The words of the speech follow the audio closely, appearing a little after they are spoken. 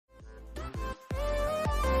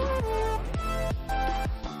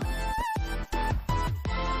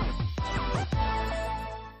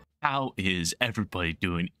How is everybody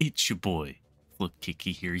doing? It's your boy, Flip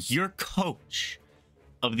Kiki here, your coach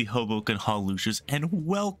of the Hoboken Hallelujahs, and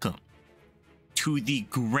welcome to the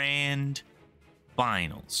grand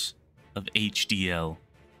finals of HDL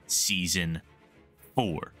Season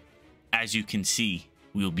 4. As you can see,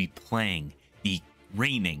 we'll be playing the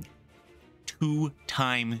reigning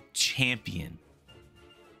two-time champion,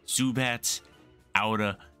 Zubats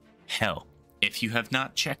Outta Hell. If you have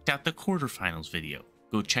not checked out the quarterfinals video,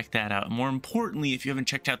 go check that out. More importantly, if you haven't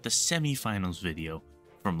checked out the semifinals video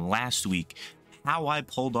from last week, how I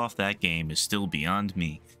pulled off that game is still beyond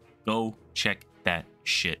me. Go check that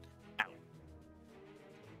shit out.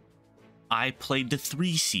 I played the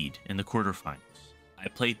 3 seed in the quarterfinals. I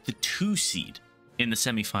played the 2 seed in the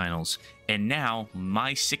semifinals. And now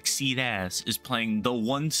my 6 seed ass is playing the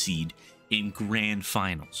 1 seed in grand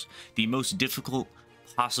finals. The most difficult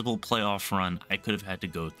possible playoff run I could have had to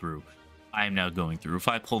go through, I am now going through. If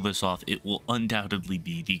I pull this off, it will undoubtedly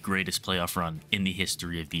be the greatest playoff run in the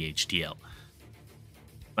history of the HDL.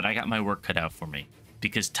 But I got my work cut out for me,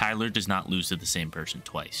 because Tyler does not lose to the same person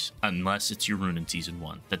twice, unless it's your rune in Season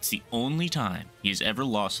 1. That's the only time he has ever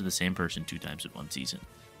lost to the same person 2 times in 1 season.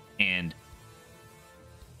 And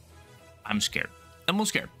I'm scared. I'm a little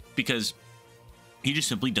scared, because he just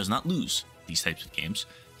simply does not lose these types of games.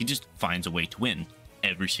 He just finds a way to win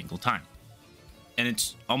every single time. And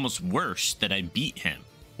it's almost worse that I beat him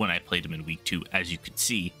when I played him in week 2, as you could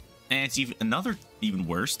see. And it's even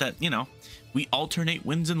worse that, you know, we alternate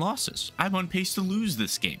wins and losses. I'm on pace to lose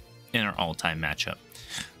this game in our all-time matchup.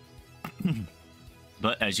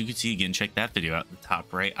 But as you can see, again, check that video out in the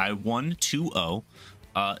top right. I won 2-0.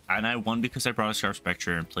 And I won because I brought a Sharp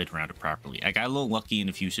Spectre and played around it properly. I got a little lucky in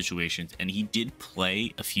a few situations, and he did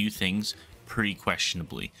play a few things pretty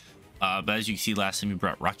questionably. But as you can see, last time he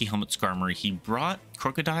brought Rocky Helmet Skarmory. He brought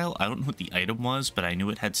Crocodile. I don't know what the item was, but I knew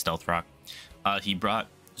it had Stealth Rock. He brought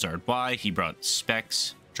Zard Y. He brought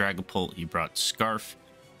Specs, Dragapult. He brought Scarf,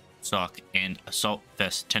 Sock, and Assault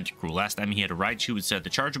Vest Tentacruel. Last time he had a Raichu instead of the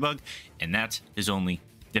Charge Bug, and that's his only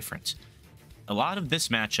difference. A lot of this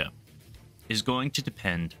matchup is going to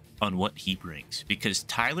depend on what he brings, because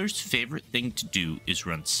Tyler's favorite thing to do is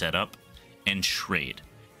run setup and trade.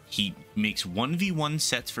 He makes 1v1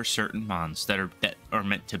 sets for certain mons that are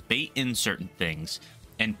meant to bait in certain things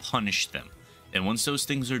and punish them. And once those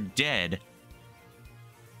things are dead,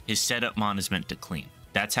 his setup mon is meant to clean.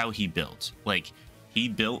 That's how he builds. Like, he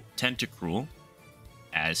built Tentacruel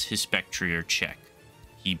as his Spectrier check.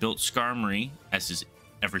 He built Skarmory as his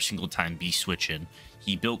every single time B switch in.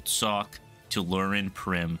 He built Sock to lure in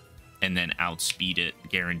Prim and then outspeed it,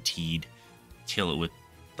 guaranteed, kill it with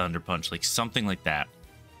Thunder Punch, like something like that.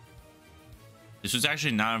 This was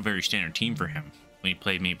actually not a very standard team for him when he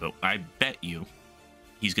played me, but I bet you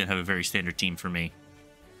he's going to have a very standard team for me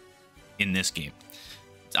in this game.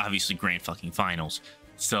 It's obviously grand fucking finals,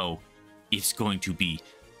 so it's going to be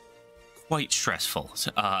quite stressful.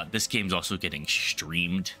 This game's also getting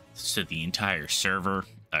streamed to the entire server.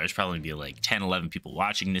 There's probably going to be like 10, 11 people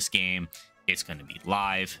watching this game. It's going to be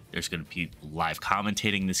live. There's going to be people live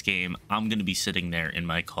commentating this game. I'm going to be sitting there in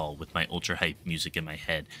my call with my ultra hype music in my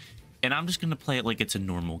head, and I'm just going to play it like it's a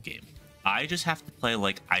normal game. I just have to play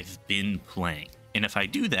like I've been playing. And if I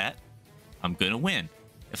do that, I'm going to win.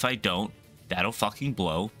 If I don't, that'll fucking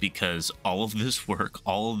blow, because all of this work,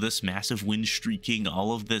 all of this massive win streaking,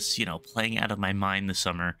 all of this, you know, playing out of my mind this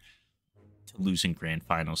summer to losing grand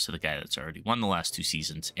finals to the guy that's already won the last 2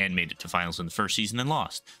 seasons and made it to finals in the first season and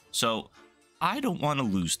lost. So I don't want to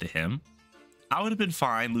lose to him. I would have been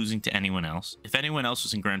fine losing to anyone else. If anyone else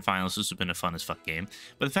was in grand finals, this would have been a fun as fuck game.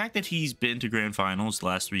 But the fact that he's been to grand finals the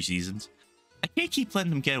last 3 seasons, I can't keep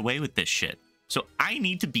letting him get away with this shit. So I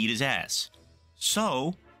need to beat his ass.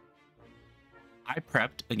 So I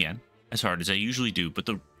prepped, again, as hard as I usually do. But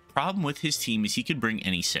the problem with his team is he could bring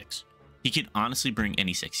any 6. He could honestly bring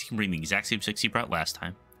any 6. He can bring the exact same 6 he brought last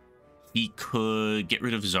time. He could get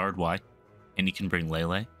rid of Zard Y, and he can bring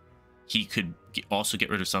Lele. He could also get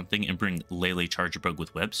rid of something and bring Lele Charger Bug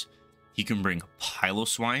with webs. He can bring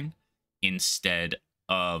Piloswine instead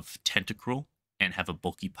of Tentacruel and have a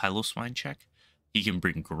bulky Piloswine check. He can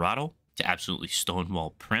bring Grotto to absolutely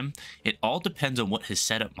stonewall Prim. It all depends on what his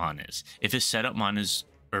setup mon is. If his setup mon is,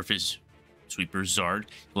 or if his Sweeper Zard,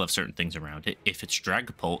 he'll have certain things around it. If it's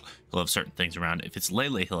Dragapult, he'll have certain things around it. If it's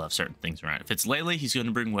Lele, he'll have certain things around it. If it's Lele, he's going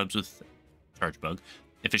to bring webs with Charge Bug.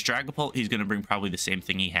 If it's Dragapult, he's going to bring probably the same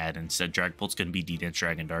thing he had. Instead, Dragapult's going to be D-Dance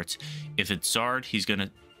Dragon Darts. If it's Zard, he's going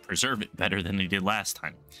to preserve it better than he did last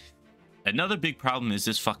time. Another big problem is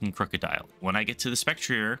this fucking Crocodile. When I get to the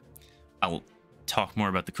Spectrier, I'll talk more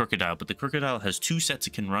about the Crocodile, but the Crocodile has 2 sets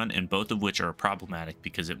it can run, and both of which are problematic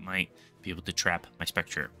because it might be able to trap my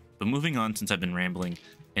Spectre. But moving on, since I've been rambling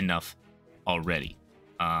enough already,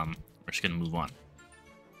 we're just going to move on.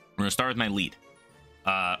 We're going to start with my lead.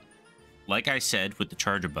 Like I said, with the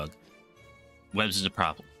Charger bug, Webs is a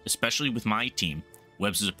problem. Especially with my team,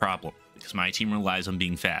 Webs is a problem because my team relies on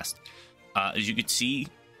being fast. As you can see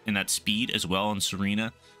in that speed as well on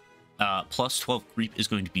Serena, plus 12 creep is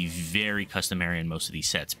going to be very customary in most of these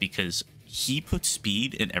sets because he puts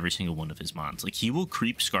speed in every single one of his mons. Like, he will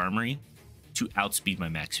creep Skarmory to outspeed my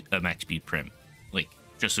max speed Prim. Like,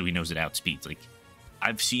 just so he knows it outspeeds. Like,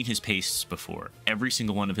 I've seen his pace before. Every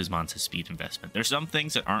single one of his mons has speed investment. There's some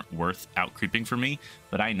things that aren't worth out creeping for me,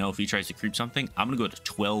 but I know if he tries to creep something, I'm going to go to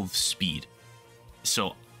 12 speed.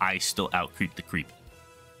 So I still out creep the creep.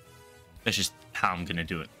 That's just how I'm going to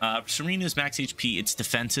do it. Serena's max HP, it's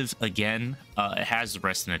defensive again. It has the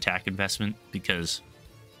rest in attack investment because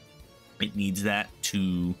it needs that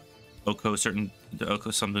to Oko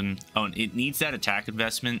something. Oh, and it needs that attack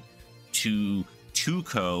investment to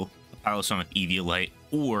 2-ko Piloswine with Eviolite,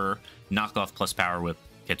 or knockoff plus Power Whip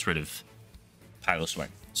gets rid of Piloswine.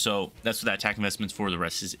 So that's what that attack investment's for. The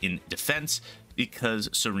rest is in defense because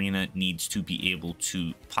Serena needs to be able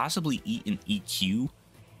to possibly eat an EQ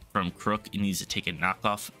from Crook. It needs to take a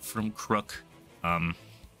knockoff from Crook.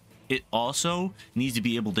 It also needs to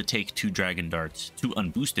be able to take 2 Dragon Darts, 2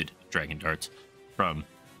 unboosted Dragon Darts from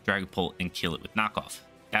Dragapult and kill it with knockoff.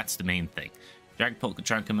 That's the main thing. Dragapult could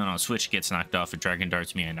try and come in on a switch, gets knocked off. If Dragon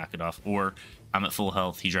Darts me, I knock it off. Or I'm at full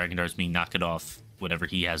health, he Dragon Darts me, knock it off. Whatever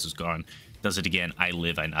he has is gone. Does it again, I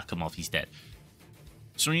live, I knock him off, he's dead.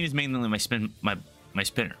 Serena's mainly my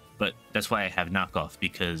spinner, but that's why I have knockoff,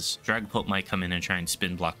 because Dragapult might come in and try and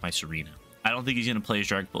spin block my Serena. I don't think he's going to play his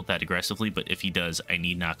Dragapult that aggressively, but if he does, I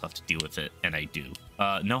need knockoff to deal with it, and I do.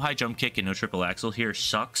 No high jump kick and no triple axle here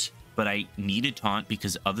sucks, but I needed taunt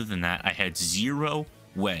because other than that, I had 0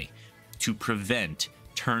 way to prevent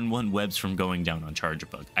turn 1 Webs from going down on Charger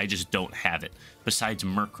Bug. I just don't have it, besides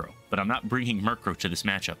Murkrow. But I'm not bringing Murkrow to this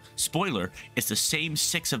matchup. Spoiler, it's the same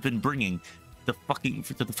 6 I've been bringing to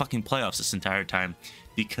the fucking playoffs this entire time,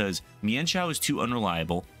 because Mienshao is too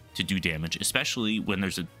unreliable to do damage, especially when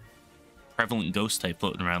there's a prevalent ghost type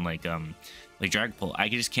floating around like Dragapult. I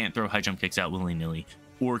just can't throw high jump kicks out willy-nilly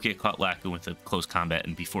or get caught lacking with a close combat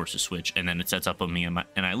and be forced to switch, and then it sets up on me and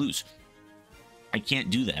I lose. I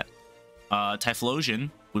can't do that. Typhlosion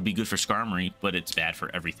would be good for Skarmory, but it's bad for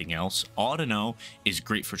everything else. Audino is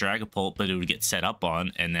great for Dragapult, but it would get set up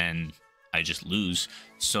on, and then I just lose.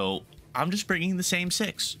 So I'm just bringing the same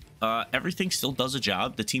 6. Everything still does a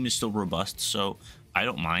job. The team is still robust, so I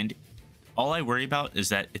don't mind. All I worry about is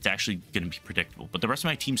that it's actually going to be predictable. But the rest of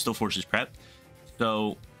my team still forces prep,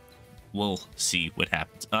 so we'll see what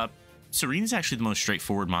happens. Serena's actually the most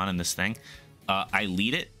straightforward mon in this thing. I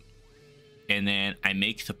lead it, and then I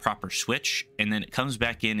make the proper switch, and then it comes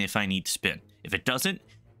back in if I need to spin. If it doesn't,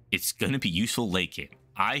 it's going to be useful late game.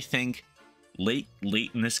 I think late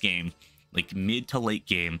in this game, like mid to late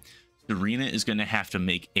game, Serena is going to have to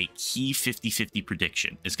make a key 50-50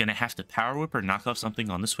 prediction. It's going to have to Power Whip or knock off something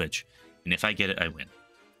on the switch, and if I get it, I win.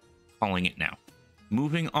 Calling it now.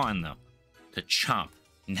 Moving on, though, to Chomp.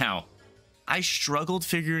 Now, I struggled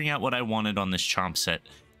figuring out what I wanted on this Chomp set,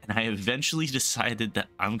 and I eventually decided that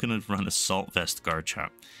I'm going to run Assault Vest Garchomp.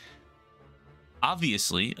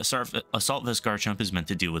 Obviously, Assault Vest Garchomp is meant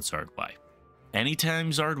to deal with Zard Y.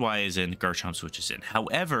 Anytime Zard Y is in, Garchomp switches in.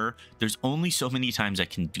 However, there's only so many times I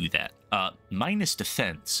can do that. Minus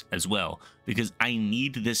defense as well, because I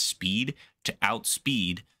need this speed to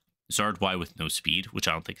outspeed Zard Y with no speed, which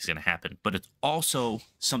I don't think is going to happen. But it's also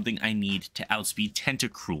something I need to outspeed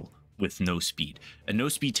Tentacruel with no speed. A no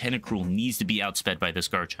speed Tentacruel needs to be outsped by this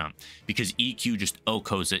Garchomp, because EQ just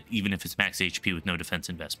OHKOs it even if it's max HP with no defense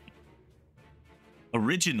investment.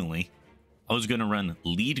 Originally, I was going to run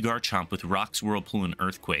lead Garchomp with Rocks, Whirlpool, and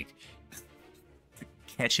Earthquake to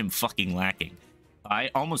catch him fucking lacking. I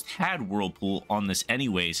almost had Whirlpool on this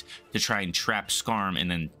anyways to try and trap Skarm and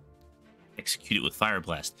then execute it with Fire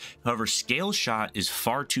Blast. However, Scale Shot is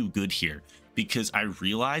far too good here, because I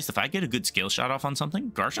realized if I get a good Scale Shot off on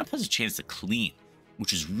something, Garchomp has a chance to clean,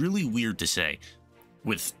 which is really weird to say,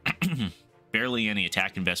 with barely any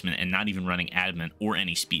attack investment and not even running Adamant or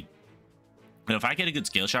any speed. But if I get a good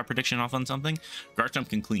Scale Shot prediction off on something, Garchomp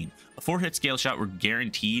can clean. A 4-hit Scale Shot will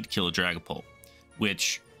guaranteed kill a Dragapult,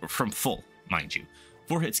 which, from full, mind you.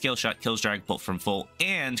 4-hit Scale Shot kills Dragapult from full,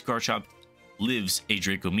 and Garchomp lives a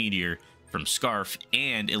Draco Meteor from Scarf,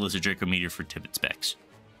 and it lives a Draco Meteor for Timid Specs.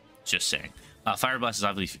 Just saying. Fire Blast is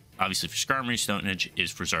obviously for Skarmory, Stone Edge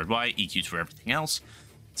is for Zard Y, EQ's for everything else.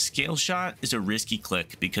 Scale Shot is a risky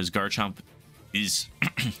click because Garchomp is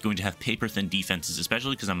going to have paper thin defenses,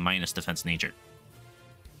 especially because I'm minus defense nature.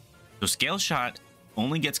 So Scale Shot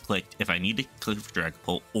only gets clicked if I need to click for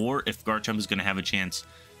Dragapult, or if Garchomp is going to have a chance,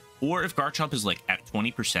 or if Garchomp is like at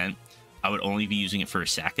 20%, I would only be using it for a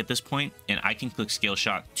sack at this point, and I can click Scale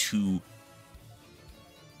Shot to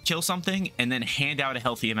kill something and then hand out a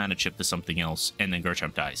healthy amount of chip to something else, and then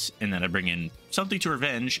Garchomp dies, and then I bring in something to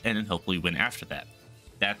revenge and then hopefully win after that.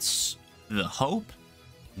 That's the hope.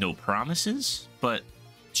 No promises, but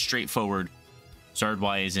straightforward.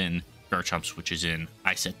 Zardwai is in, Garchomp switches in,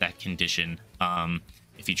 I set that condition.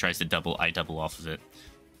 If he tries to double, I double off of it.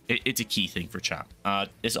 It's a key thing for Chomp.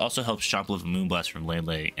 This also helps Chomp live a Moonblast from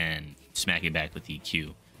Lele and smack it back with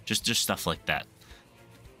EQ. Just stuff like that.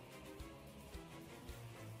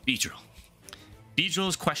 Beedrill. Beedrill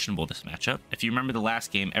is questionable this matchup. If you remember the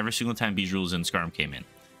last game, every single time Beedrill was in, Skarm came in.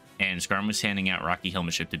 And Skarm was handing out Rocky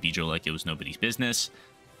Helmetship to Beedrill like it was nobody's business.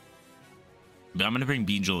 But I'm going to bring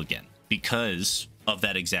Beedrill again because of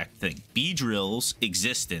that exact thing. Beedrill's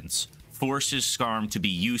existence forces Skarm to be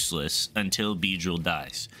useless until Beedrill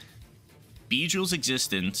dies. Beedrill's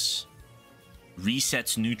existence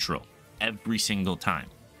resets neutral every single time.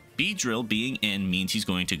 Beedrill being in means he's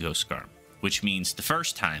going to go Skarm, which means the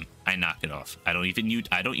first time I knock it off. I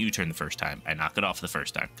don't U-turn the first time. I knock it off the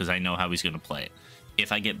first time because I know how he's going to play it.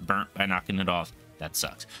 If I get burnt by knocking it off, that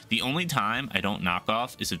sucks. The only time I don't knock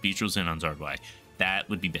off is if Beedrill's in on Zardwai. That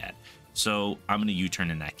would be bad. So I'm going to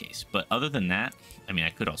U-turn in that case. But other than that, I mean, I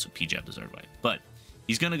could also P-jab the Zardwai. But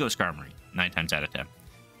he's going to go Skarmory 9 times out of 10.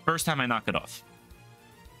 First time I knock it off.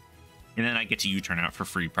 And then I get to U-turn out for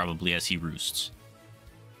free, probably as he roosts.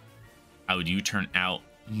 I would U-turn out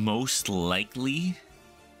most likely.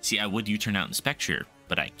 See, I would U-turn out in Spectre,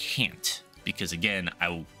 but I can't. Because again, I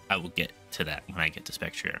will get to that when I get to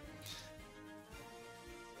Spectre.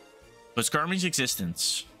 But Skarmory's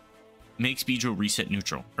existence makes Beedrill reset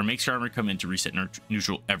neutral, or makes Skarmory come in to reset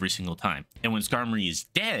neutral every single time. And when Skarmory is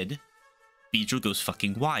dead, Beedrill goes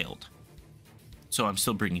fucking wild. So I'm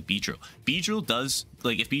still bringing Beedrill. Beedrill does,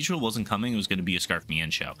 like, if Beedrill wasn't coming, it was going to be a Scarf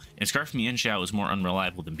Mienshao. And Scarf Mienshao is more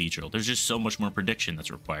unreliable than Beedrill. There's just so much more prediction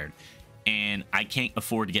that's required. And I can't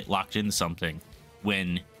afford to get locked into something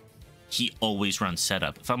when he always runs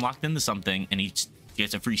setup. If I'm locked into something and he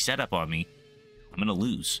gets a free setup on me, I'm going to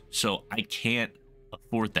lose. So I can't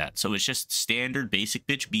afford that. So it's just standard basic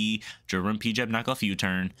bitch B, German P-Jab knockoff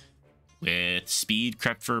U-turn with speed,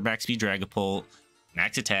 crept for back speed Dragapult,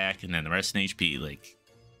 max attack, and then the rest in HP. Like,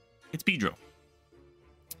 it's Beedrill.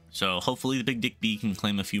 So hopefully the Big Dick B can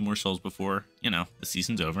claim a few more souls before, you know, the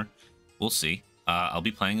season's over. We'll see. I'll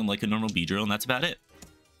be playing him like a normal Beedrill, and that's about it.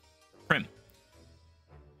 Prim.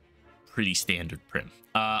 Pretty standard Prim.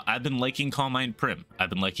 I've been liking Calm Mind Prim. I've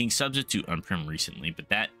been liking Substitute on Prim recently, but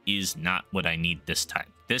that is not what I need this time.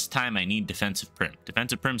 This time I need Defensive Prim.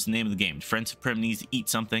 Defensive Prim's the name of the game. Defensive Prim needs to eat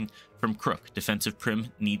something from Crook. Defensive Prim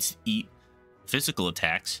needs to eat physical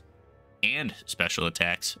attacks and special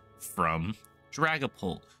attacks from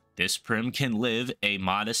Dragapult. This Prim can live a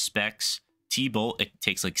Modest Specs T-Bolt. It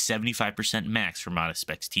takes like 75% max for Modest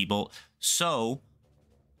Specs T-Bolt. So,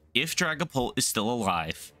 if Dragapult is still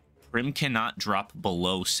alive, Prim cannot drop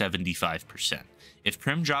below 75%. If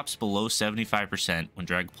Prim drops below 75% when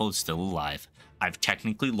Dragapult is still alive, I've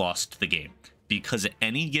technically lost the game. Because at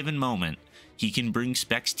any given moment, he can bring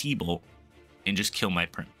Specs T-Bolt and just kill my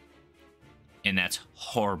Prim. And that's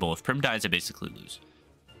horrible. If Prim dies, I basically lose.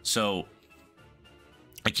 So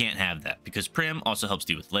I can't have that because Prim also helps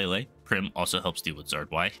deal with Lele. Prim also helps deal with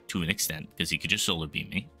Zardwai to an extent because he could just Solar Beam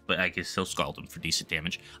me, but I can still Scald him for decent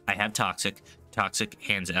damage. I have Toxic. Toxic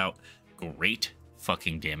hands out great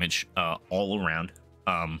fucking damage all around.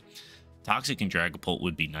 Toxic and Dragapult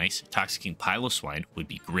would be nice. Toxic and Piloswine would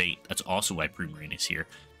be great. That's also why Primarine is here,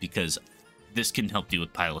 because this can help deal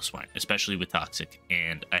with Piloswine, especially with Toxic,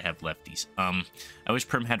 and I have lefties. I wish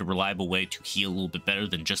Prim had a reliable way to heal a little bit better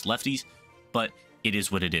than just lefties, but it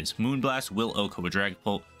is what it is. Moonblast will OHKO a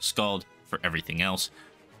Dragapult, Scald for everything else.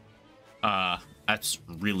 That's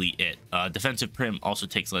really it. Defensive Prim also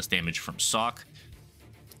takes less damage from Sock.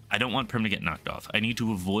 I don't want Prim to get knocked off. I need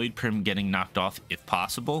to avoid Prim getting knocked off if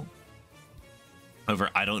possible. However,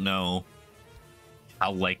 I don't know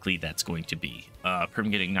how likely that's going to be.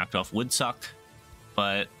 Prim getting knocked off would suck,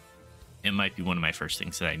 but it might be one of my first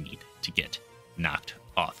things that I need to get knocked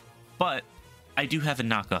off. But I do have a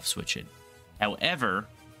knockoff switch in. However,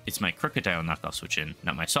 it's my Crocodile knockoff switch in,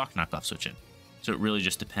 not my Sock knockoff switch in. So it really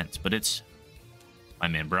just depends. But it's my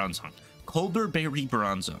man Bronzong. Colbur Berry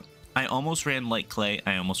Bronzong. I almost ran Light Clay.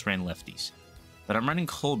 I almost ran Lefties. But I'm running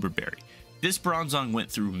Colbur Berry. This Bronzong went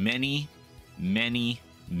through many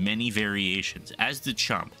many variations, as did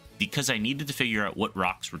Chomp, because I needed to figure out what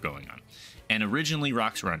rocks were going on. And originally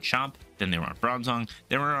rocks were on Chomp, then they were on Bronzong, then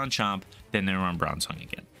they were on Chomp, then they were on Bronzong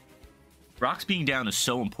again. Rocks being down is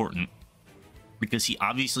so important because he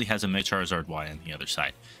obviously has a Charizard Y on the other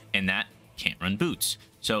side, and that can't run boots.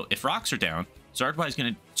 So if rocks are down,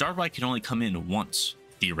 Zard can only come in once,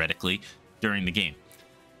 theoretically, during the game.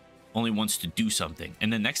 Only wants to do something,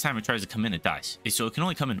 and then next time it tries to come in, it dies. So it can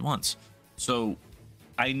only come in once. So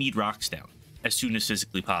I need rocks down as soon as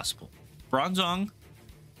physically possible. Bronzong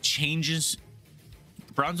shifts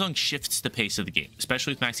the pace of the game,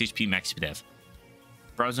 especially with max HP, max dev.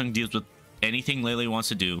 Bronzong deals with anything Lele wants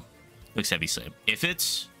to do, clicks Heavy Slam. If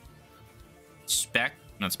it's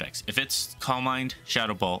if it's Calm Mind,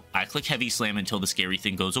 Shadow Ball, I click Heavy Slam until the scary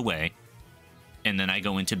thing goes away, and then I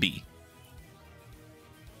go into B.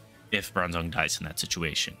 If Bronzong dies in that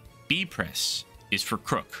situation. B press is for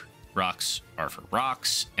Crook. Rocks are for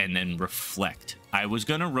rocks, and then Reflect. I was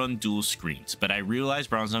going to run dual screens, but I realized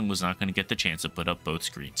Bronzong was not going to get the chance to put up both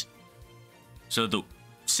screens. So the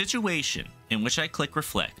situation in which I click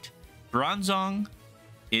Reflect, Bronzong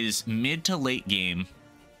is mid to late game,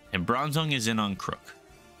 and Bronzong is in on Crook.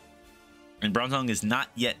 And Bronzong is not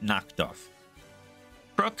yet knocked off.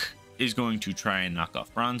 Crook is going to try and knock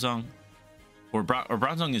off Bronzong, or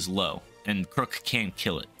Bronzong is low, and Crook can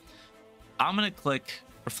kill it. I'm going to click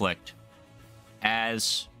Reflect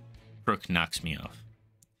as Crook knocks me off.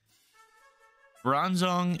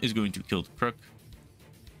 Bronzong is going to kill the Crook.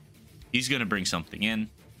 He's going to bring something in.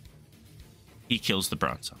 He kills the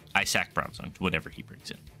Bronzong. I sack Bronzong to whatever he brings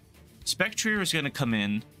in. Spectrier is going to come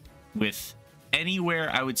in with anywhere,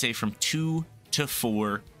 I would say, from 2 to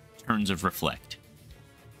 4 turns of Reflect.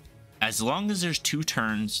 As long as there's 2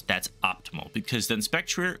 turns, that's optimal, because then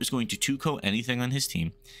Spectrier is going to 2-ko anything on his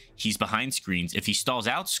team. He's behind screens. If he stalls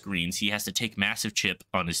out screens, he has to take Massive Chip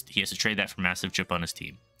on his. He has to trade that for Massive Chip on his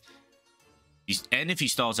team. And if he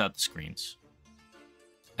stalls out the screens,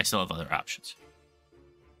 I still have other options.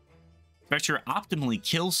 Spectrier optimally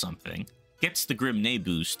kills something, gets the Grim Nay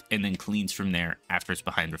boost, and then cleans from there after it's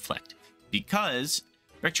behind Reflect. Because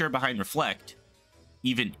Spectrier behind Reflect,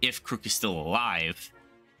 even if Crook is still alive,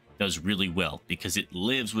 does really well, because it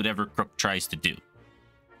lives whatever Crook tries to do.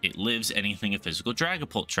 It lives anything a physical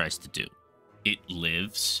Dragapult tries to do. It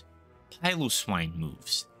lives Piloswine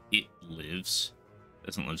moves. It lives...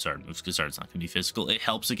 doesn't live Zard moves, because Zard's not going to be physical. It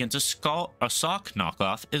helps against a Sock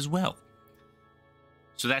knockoff as well.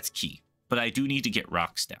 So that's key. But I do need to get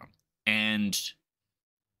rocks down. And...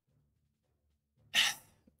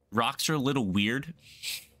 rocks are a little weird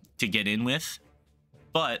to get in with,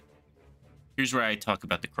 but here's where I talk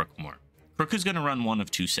about the Crook more. Crook is going to run one of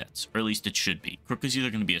 2 sets, or at least it should be. Crook is either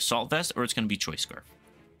going to be Assault Vest or it's going to be Choice Scarf.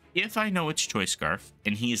 If I know it's Choice Scarf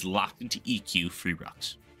and he is locked into EQ, free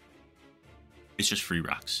rocks. It's just free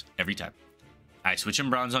rocks every time. I switch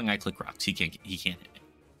him Bronzong, I click rocks. He can't hit me.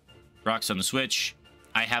 Rocks on the switch.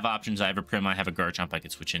 I have options. I have a Prim, I have a Garchomp I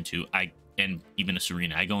could switch into. And even a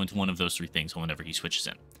Serena. I go into one of those 3 things whenever he switches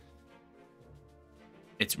in.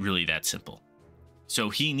 It's really that simple. So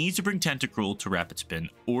he needs to bring Tentacruel to Rapid Spin,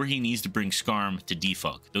 or he needs to bring Scarm to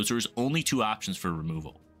Defog. Those are his only 2 options for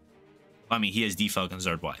removal. I mean, he has Defog on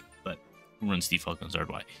Zard Y, but who runs Defog on Zard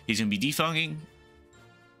Y? He's going to be defogging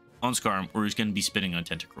on Scarm, or he's going to be spinning on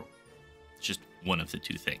Tentacruel. It's just one of the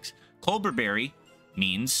 2 things. Colbur Berry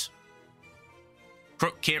means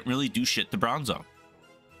Crook can't really do shit to Bronzong,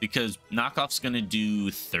 because knockoff's going to do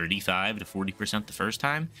 35 to 40% the first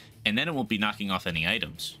time, and then it won't be knocking off any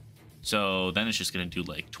items. So then it's just going to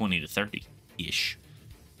do like 20 to 30-ish.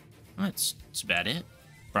 That's about it.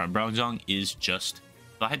 Bronzong is just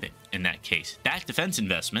vibing in that case. That defense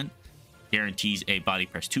investment guarantees a body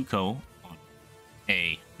press 2-ko on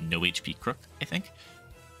a no HP Crook, I think.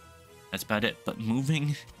 That's about it. But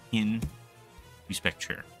moving in to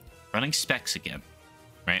Spectrier. Running Specs again,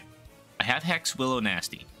 right? I have Hex, Willow,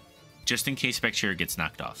 Nasty, just in case Spectrier gets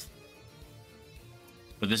knocked off.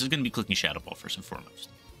 But this is going to be clicking Shadow Ball first and foremost.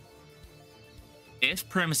 If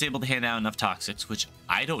Prim is able to hand out enough Toxics, which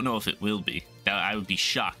I don't know if it will be, I would be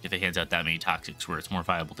shocked if it hands out that many Toxics where it's more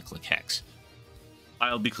viable to click Hex.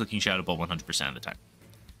 I'll be clicking Shadow Ball 100% of the time.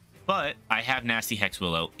 But I have Nasty, Hex,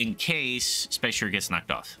 Willow in case Spectrier gets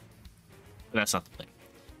knocked off. But that's not the play.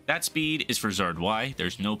 That speed is for Zard Y.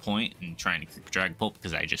 There's no point in trying to creep Dragapult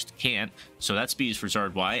because I just can't. So that speed is for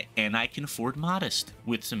Zard Y, and I can afford Modest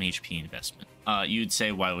with some HP investment. You'd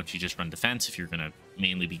say, why wouldn't you just run defense if you're going to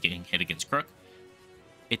mainly be getting hit against Crook?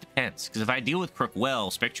 It depends, because if I deal with Crook well,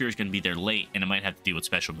 Spectrier is going to be there late, and I might have to deal with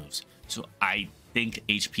special moves. So I think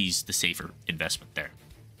HP's the safer investment there.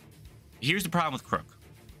 Here's the problem with Crook.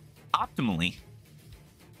 Optimally,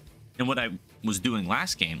 And what I was doing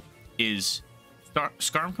last game is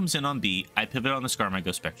Scarm comes in on B, I pivot on the Scarm, I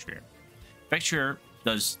go Spectrier. Spectrier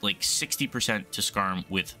does like 60% to Scarm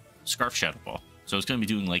with Scarf Shadow Ball. So it's going to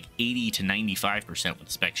be doing like 80 to 95% with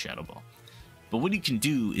Spec Shadow Ball. But what he can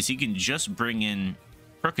do is he can just bring in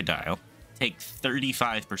Crocodile, take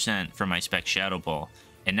 35% from my Spec Shadow Ball,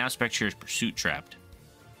 and now Spectrier is Pursuit Trapped.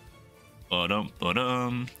 Now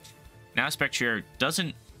Spectrier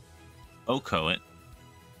doesn't OHKO it,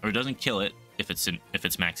 or doesn't kill it if it's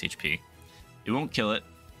max HP. It won't kill it.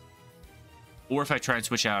 Or if I try and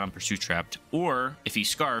switch out on Pursuit Trapped, or if he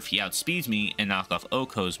Scarf, he outspeeds me and knock off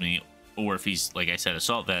OHKOs me, or if he's, like I said,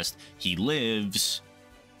 Assault Vest, he lives,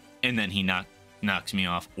 and then he knocks me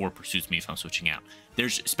off or pursues me if I'm switching out.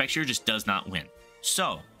 Spectrier just does not win.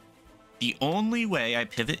 So, the only way I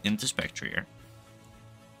pivot into Spectrier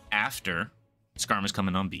after Scarm is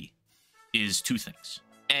coming on B is two things.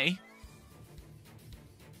 A,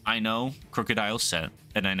 I know Crocodile's set,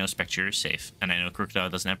 and I know Spectrier is safe, and I know Crocodile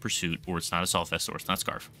doesn't have Pursuit, or it's not Assault Vest, or it's not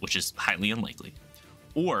Scarf, which is highly unlikely.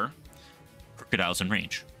 Or, Crocodile's in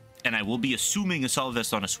range. And I will be assuming Assault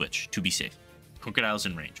Vest on a switch to be safe. Crocodile's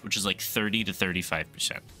in range, which is like 30 to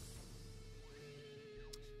 35%.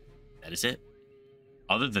 That is it.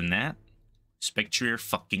 Other than that, Spectrier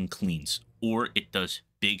fucking cleans. Or it does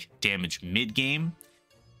big damage mid-game,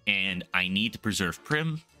 and I need to preserve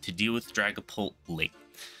Prim to deal with Dragapult late.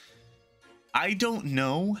 I don't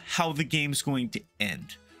know how the game's going to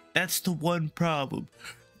end. That's the one problem.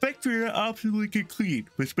 Spectrier absolutely can clean,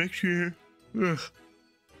 but Spectrier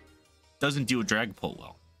doesn't deal with Dragapult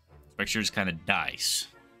well. Spectrier just kind of dies.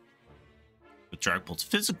 With Dragapult's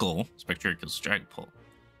physical, Spectrier kills Dragapult.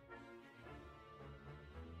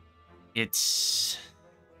 I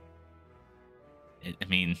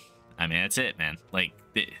mean, that's it, man. Like,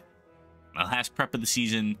 my last prep of the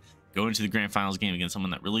season, go into the grand finals game against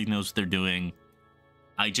someone that really knows what they're doing.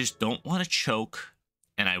 I just don't want to choke,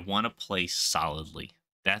 and I want to play solidly.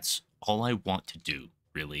 That's all I want to do,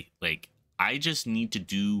 really. Like, I just need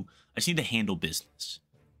to handle business.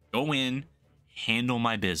 Go in, handle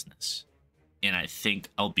my business, and I think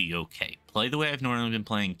I'll be okay. Play the way I've normally been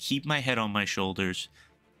playing, keep my head on my shoulders,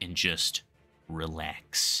 and just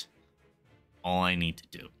relax. All I need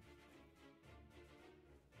to do.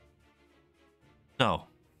 So,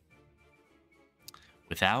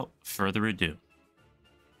 without further ado,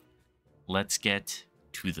 let's get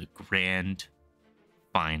to the grand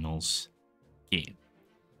finals game.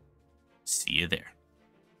 See you there.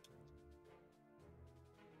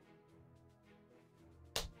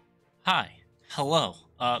 Hi. Hello.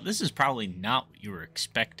 This is probably not what you were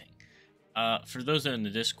expecting. For those that are in the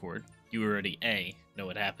Discord, you already A, know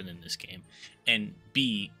what happened in this game, and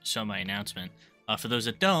B, saw my announcement. For those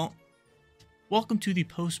that don't, welcome to the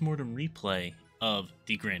post-mortem replay of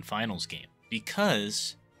the Grand Finals game.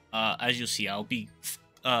 Because, as you'll see, I'll be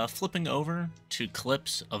flipping over to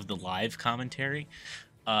clips of the live commentary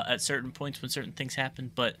at certain points when certain things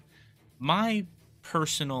happen, but my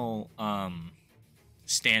personal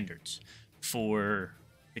standards for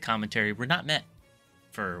the commentary were not met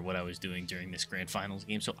for what I was doing during this Grand Finals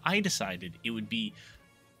game. So I decided it would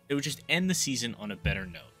just end the season on a better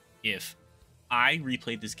note if I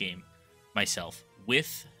replayed this game myself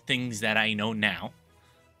with things that I know now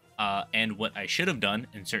and what I should have done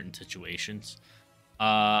in certain situations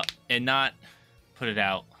and not put it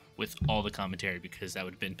out with all the commentary, because that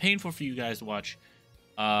would have been painful for you guys to watch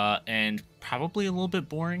and probably a little bit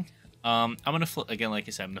boring. I'm going to flip, again, like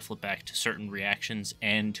I said, I'm going to flip back to certain reactions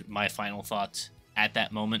and my final thoughts at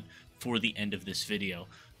that moment for the end of this video.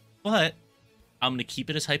 But I'm going to keep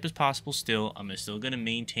it as hype as possible still. I'm still going to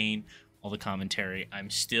maintain all the commentary. I'm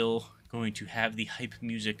still going to have the hype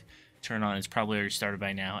music turn on. It's probably already started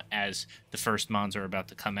by now as the first mons are about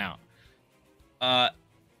to come out.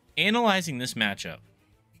 Analyzing this matchup,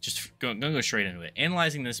 just going to go straight into it.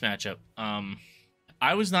 Analyzing this matchup,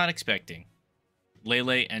 I was not expecting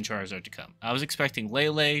Lele and Charizard to come. I was expecting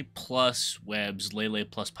Lele plus Webs, Lele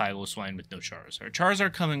plus Piloswine with no Charizard.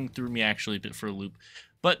 Charizard coming through me actually a bit for a loop,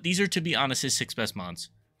 but these are, to be honest, his 6 best mons.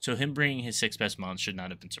 So him bringing his 6 best mons should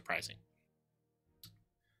not have been surprising.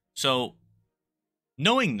 So,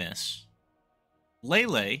 knowing this,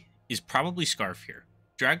 Lele is probably Scarf here.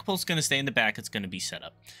 Dragapult's going to stay in the back. It's going to be set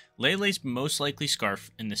up. Lele's most likely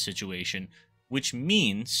Scarf in this situation, which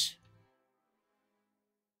means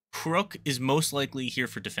Crook is most likely here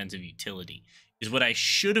for defensive utility, is what I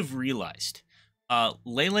should have realized.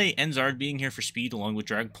 Lele and Zard being here for speed along with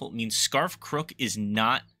Dragapult means Scarf Crook is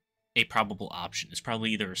not a probable option. It's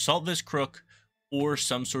probably either Assault Vest Crook or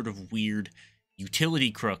some sort of weird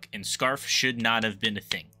utility Crook, and Scarf should not have been a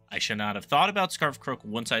thing. I should not have thought about Scarf Crook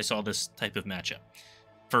once I saw this type of matchup,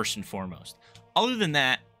 first and foremost. Other than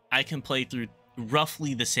that, I can play through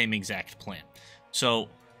roughly the same exact plan. So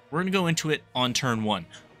we're going to go into it on turn 1.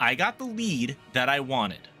 I got the lead that I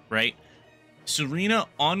wanted, right? Serena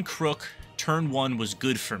on Crook, turn 1 was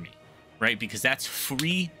good for me, right? Because that's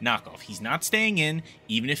free knockoff. He's not staying in,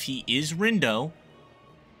 even if he is Rindo,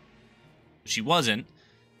 which he wasn't.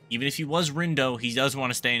 Even if he was Rindo, he does want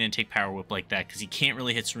to stay in and take Power Whip like that because he can't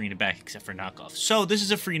really hit Serena back except for knockoff. So this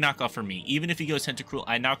is a free knockoff for me. Even if he goes Tentacruel,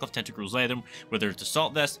 I knock off Tentacruel's item. Whether it's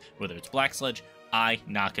Assault Vest, whether it's Black Sledge, I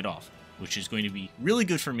knock it off, which is going to be really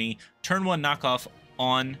good for me. Turn 1 knockoff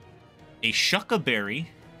on a Shucka Berry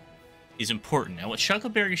is important. Now, what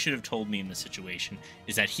Shucka Berry should have told me in this situation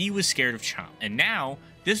is that he was scared of Chomp. And now,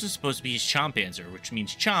 this is supposed to be his Chomp answer, which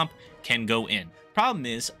means Chomp can go in. Problem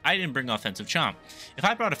is, I didn't bring offensive Chomp. If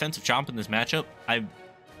I brought offensive Chomp in this matchup, I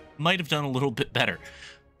might have done a little bit better.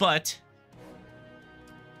 But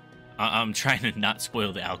I'm trying to not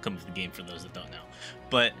spoil the outcome of the game for those that don't know.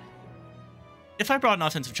 But if I brought an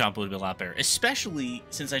offensive Chomp, it would be a lot better, especially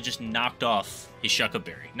since I just knocked off his Shucka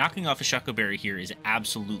Berry. Knocking off a Shucka Berry here is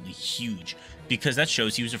absolutely huge because that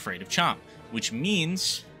shows he was afraid of Chomp, which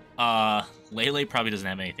means Lele probably doesn't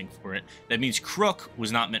have anything for it. That means Crook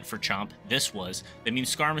was not meant for Chomp. This was. That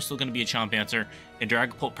means Skarm is still going to be a Chomp answer, and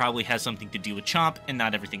Dragapult probably has something to do with Chomp and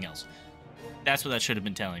not everything else. That's what that should have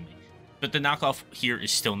been telling me. But the knockoff here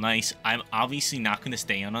is still nice. I'm obviously not going to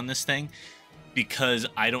stay on this thing because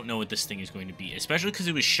I don't know what this thing is going to be, especially because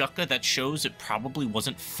it was Shucka. That shows it probably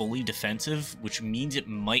wasn't fully defensive, which means it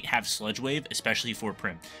might have Sludge Wave, especially for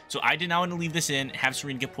Prim. So I did not want to leave this in, have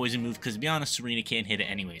Serena get Poison Move, because to be honest, Serena can't hit it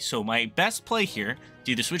anyway. So my best play here,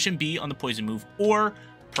 to either switch and B on the Poison Move, or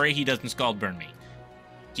pray he doesn't Scald Burn me.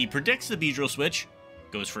 He predicts the Beedrill switch,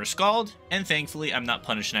 goes for a Scald, and thankfully I'm not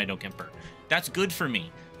punished and I don't get burnt. That's good for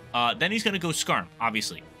me. Then he's going to go Skarm,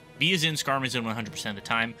 obviously. B is in, Skarm is in 100% of the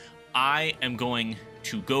time. I am going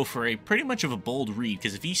to go for a pretty much of a bold read,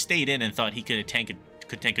 because if he stayed in and thought he could tank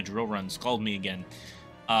a drill run, Scald me again,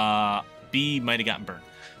 B might have gotten burned.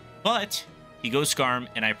 But he goes Skarm,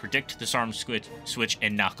 and I predict the Skarm switch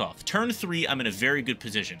and knock off. Turn 3, I'm in a very good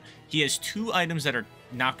position. He has 2 items that are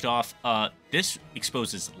knocked off. This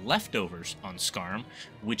exposes leftovers on Skarm,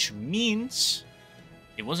 which means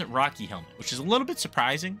it wasn't Rocky Helmet, which is a little bit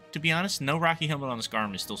surprising, to be honest. No Rocky Helmet on the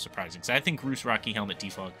Skarm is still surprising, because I think Roost, Rocky Helmet,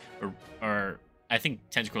 Defog, or I think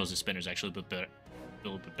Tentacruel as a spinner is actually a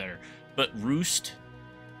little bit better. But Roost,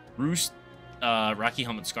 Rocky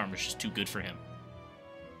Helmet, Skarm is just too good for him.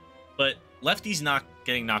 But Lefty's not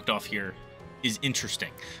getting knocked off here is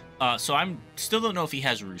interesting. So I'm still don't know if he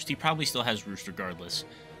has Roost. He probably still has Roost regardless.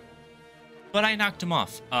 But I knocked him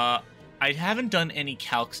off. I haven't done any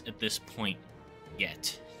calcs at this point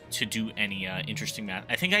yet to do any interesting math.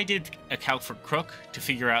 I think I did a calc for Crook to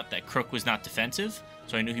figure out that Crook was not defensive,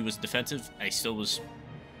 so I knew he was defensive. I still was...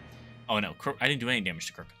 Oh no, Crook, I didn't do any damage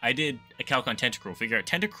to Crook. I did a calc on Tentacruel, figure out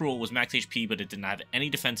Tentacruel was max HP, but it did not have any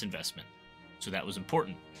defense investment, so that was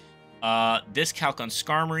important. This calc on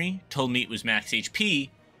Skarmory told me it was max HP,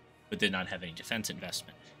 but did not have any defense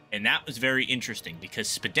investment. And that was very interesting, because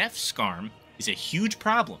Spadef Skarm is a huge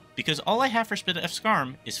problem, because all I have for Spadef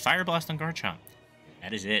Skarm is Fire Blast on Garchomp.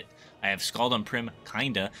 That is it. I have Scald on Prim,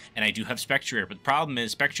 kinda, and I do have Spectre, but the problem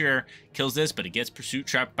is Spectre kills this, but it gets Pursuit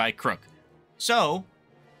Trapped by Crook. So,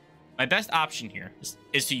 my best option here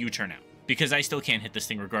is to U-turn out, because I still can't hit this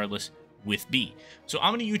thing regardless with B. So I'm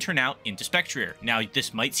going to U-turn out into Spectre. Now,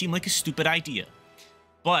 this might seem like a stupid idea,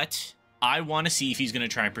 but I want to see if he's going to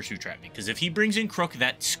try and Pursuit Trap me, because if he brings in Crook,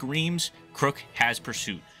 that screams Crook has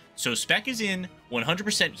Pursuit. So Spec is in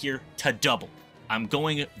 100% here to double. I'm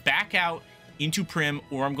going back out into Prim,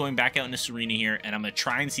 or I'm going back out into Serena here, and I'm going to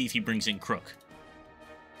try and see if he brings in Crook.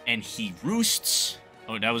 And he roosts.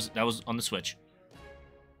 Oh, that was on the switch.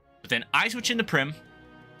 But then I switch into Prim,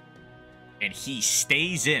 and he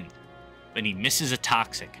stays in, but he misses a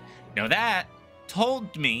Toxic. Now that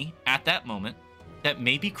told me at that moment that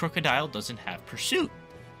maybe Crocodile doesn't have Pursuit.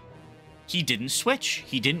 He didn't switch.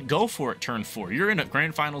 He didn't go for it turn 4. You're in a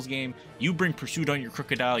Grand Finals game. You bring Pursuit on your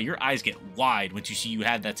Crocodile. Your eyes get wide once you see you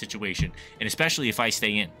had that situation, and especially if I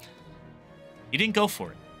stay in. He didn't go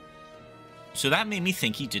for it. So that made me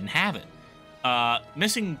think he didn't have it.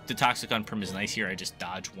 Missing the Toxic on Prim is nice here. I just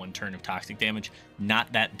dodge 1 turn of Toxic damage.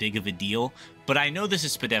 Not that big of a deal. But I know this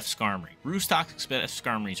is Spadef Skarmory. Roost Toxic Spadef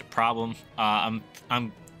Skarmory is a problem.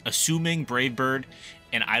 I'm assuming Brave Bird,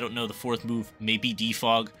 and I don't know the 4th move, maybe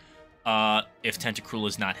Defog, if Tentacruel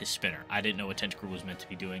is not his spinner. I didn't know what Tentacruel was meant to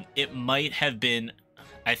be doing. It might have been...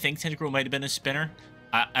 I think Tentacruel might have been a spinner.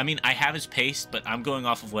 I mean, I have his pace, but I'm going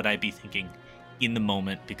off of what I'd be thinking in the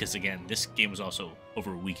moment because, again, this game was also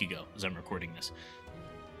over a week ago as I'm recording this.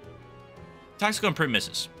 Toxic on Prim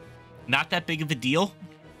misses. Not that big of a deal.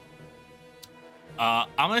 I'm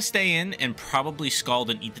going to stay in and probably Scald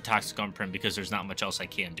and eat the Toxic on Prim because there's not much else I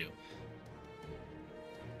can do.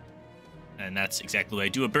 And that's exactly what I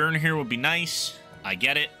do. A burn here would be nice. I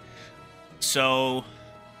get it. So,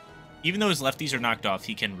 even though his lefties are knocked off,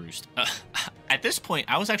 he can roost. At this point,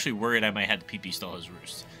 I was actually worried I might have the PP stall his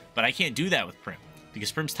roost. But I can't do that with Prim.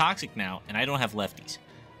 Because Prim's toxic now, and I don't have lefties.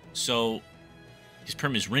 So, his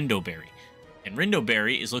Prim is Rindoberry. And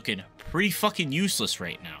Rindoberry is looking pretty fucking useless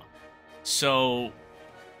right now. So,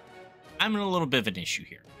 I'm in a little bit of an issue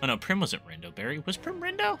here. Oh no, Prim wasn't Rindoberry. Was Prim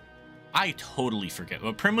Rindo? I totally forget.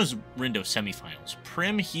 Well, Prim was Rindo semifinals.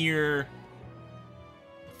 Prim here...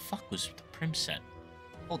 What the fuck was the Prim set?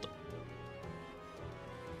 Hold up.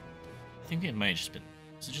 I think it might have just been...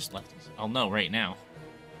 Is it just lefties? I'll know right now.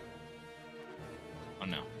 Oh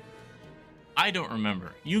no. I don't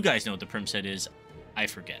remember. You guys know what the Prim set is. I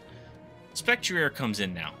forget. Spectre comes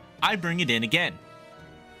in now. I bring it in again.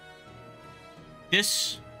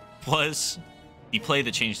 This was the play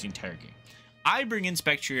that changed the entire game. I bring in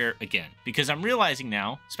Spectre again because I'm realizing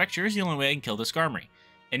now Spectre is the only way I can kill this Skarmory.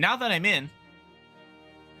 And now that I'm in,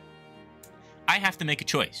 I have to make a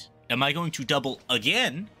choice. Am I going to double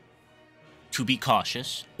again to be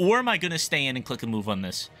cautious, or am I going to stay in and click a move on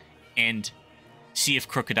this and see if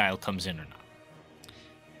Crocodile comes in or not?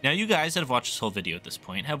 Now, you guys that have watched this whole video at this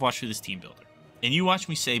point have watched through this Team Builder, and you watched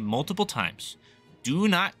me say multiple times, do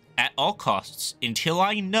not, at all costs, until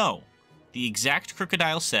I know the exact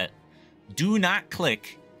Crocodile set, do not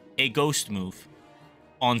click a ghost move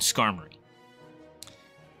on Skarmory.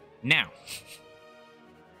 Now,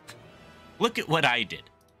 look at what I did.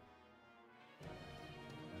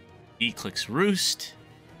 He clicks Roost.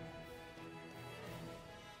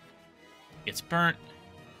 Gets burnt.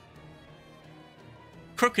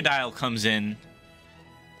 Crocodile comes in.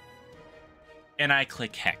 And I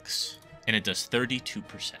click Hex. And it does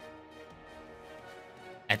 32%.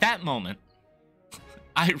 At that moment,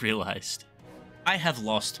 I realized I have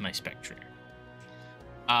lost my Spectre.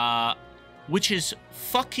 Which is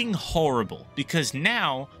fucking horrible, because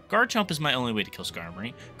now Garchomp is my only way to kill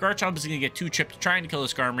Skarmory. Garchomp is going to get 2 chips trying to kill the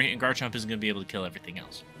Skarmory, and Garchomp isn't going to be able to kill everything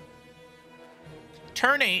else.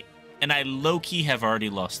 Turn 8, and I low-key have already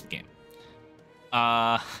lost the game.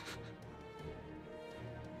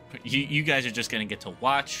 You guys are just going to get to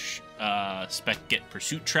watch Spec get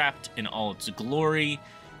Pursuit Trapped in all its glory,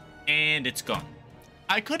 and it's gone.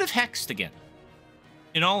 I could have hexed again.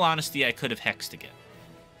 In all honesty, I could have hexed again.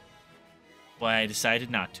 But I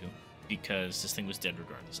decided not to, because this thing was dead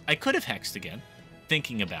regardless. I could have hexed again,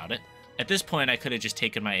 thinking about it. At this point, I could have just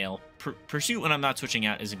taken my L. Pursuit when I'm not switching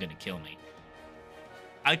out isn't going to kill me.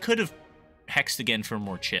 I could have hexed again for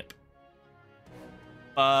more chip.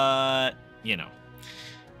 But, you know.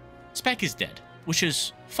 Spec is dead, which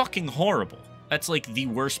is fucking horrible. That's like the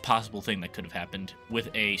worst possible thing that could have happened, with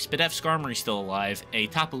a Spidef Skarmory still alive, a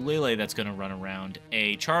Tapu Lele that's going to run around,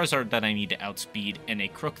 a Charizard that I need to outspeed, and a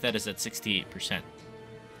Crook that is at 68%.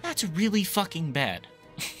 That's really fucking bad.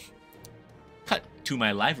 Cut to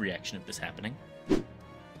my live reaction of this happening.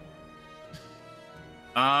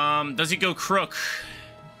 Does he go Crook?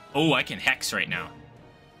 Oh, I can Hex right now.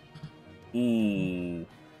 Ooh.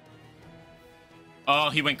 Oh,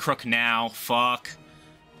 he went Crook now. Fuck.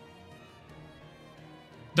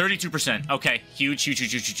 32%. Okay, huge.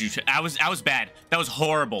 That was bad. That was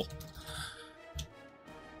horrible.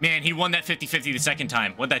 Man, he won that 50-50 the second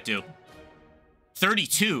time. What'd that do?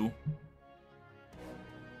 32?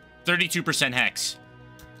 32% Hex.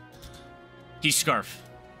 He's Scarf.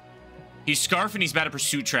 He's Scarf and he's about to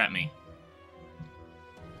Pursuit Trap me.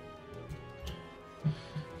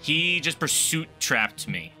 He just Pursuit Trapped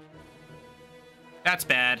me. That's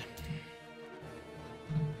bad.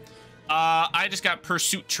 I just got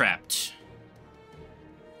Pursuit Trapped.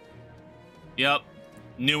 Yep.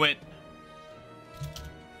 Knew it.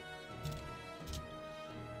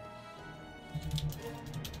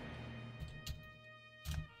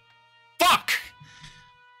 Fuck!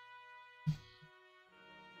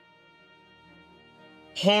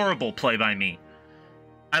 Horrible play by me.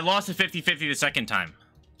 I lost a 50-50 the second time.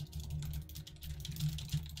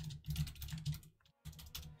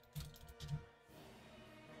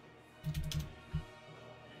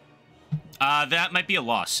 That might be a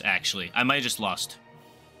loss, actually. I might have just lost.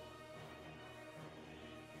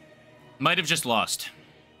 Might have just lost.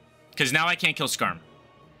 Because now I can't kill Skarm.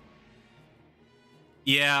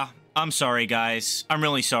 Yeah, I'm sorry, guys. I'm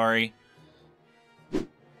really sorry.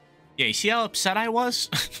 Yeah, you see how upset I was?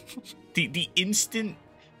 the instant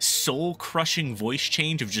soul-crushing voice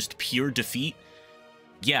change of just pure defeat,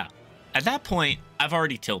 yeah, at that point, I've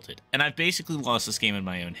already tilted, and I've basically lost this game in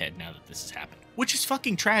my own head now that this has happened, which is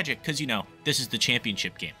fucking tragic, because, you know, this is the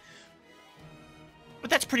championship game. But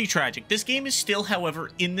that's pretty tragic. This game is still, however,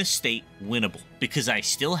 in this state, winnable, because I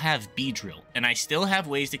still have B-Drill, and I still have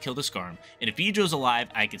ways to kill the Skarm, and if B-Drill's alive,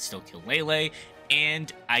 I can still kill Lele,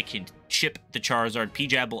 and I can chip the Charizard.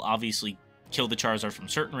 P-Jab will obviously kill the Charizard from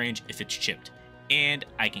certain range if it's chipped, and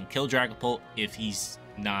I can kill Dragapult if he's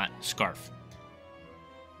not Scarf.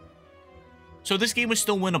 So this game was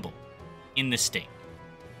still winnable in this state.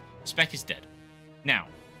 Spec is dead. Now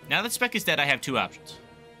that Spec is dead, I have two options.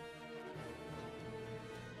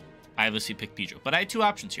 I obviously picked Pedro, but I had two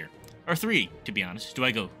options here. Or three, to be honest. Do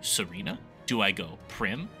I go Serena? Do I go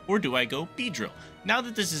Prim? Or do I go Beedrill? Now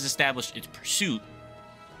that this is established its Pursuit,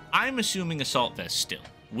 I'm assuming Assault Vest still,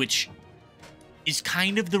 which is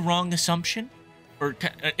kind of the wrong assumption. Or,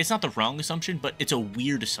 it's not the wrong assumption, but it's a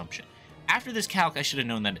weird assumption. After this calc, I should have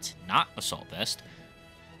known that it's not Assault Vest.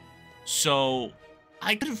 So,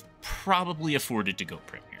 I could have probably afforded to go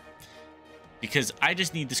Prim here. Because I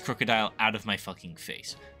just need this Crocodile out of my fucking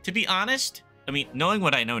face. To be honest, I mean, knowing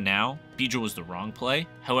what I know now, Beedrill was the wrong play.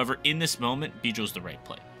 However, in this moment, Beedrill was the right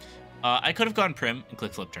play. I could have gone Prim and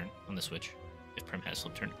click Flip Turn on the Switch. If Prim has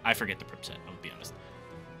Flip Turn. I forget the Prim set, I'm gonna be honest.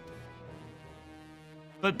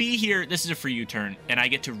 But B here, this is a free U-turn, and I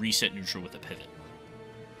get to reset neutral with a pivot.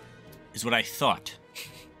 Is what I thought.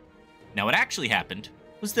 Now, what actually happened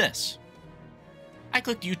was this. I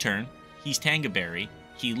clicked U-turn, he's Tanga Berry,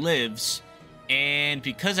 he lives, and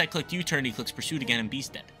because I clicked U-turn, he clicks Pursuit again, and B's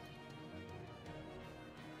dead.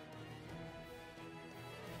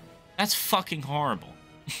 That's fucking horrible.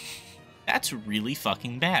 That's really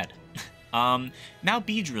fucking bad. Now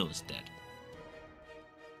Beedrill is dead.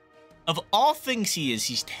 Of all things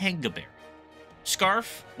he's Tanga Berry.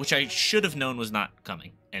 Scarf, which I should have known was not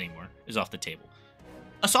coming anymore, is off the table.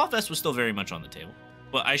 Assault Vest was still very much on the table,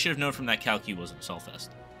 but I should have known from that calc he wasn't Assault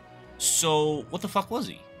Vest. So, what the fuck was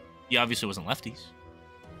he? He obviously wasn't lefties.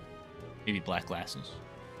 Maybe black glasses.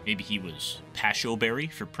 Maybe he was Pasho Berry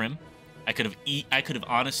for Prim. I could have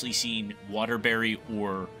honestly seen Waterberry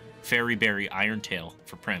or Fairy Berry Irontail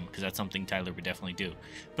for Prim, because that's something Tyler would definitely do.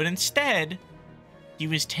 But instead, he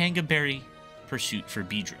was Tanga Berry Pursuit for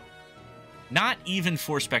Beedrill. Not even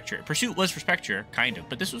for Spectre. Pursuit was for Spectre, kind of,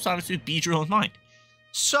 but this was honestly with Beedrill in mind.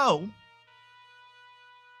 So,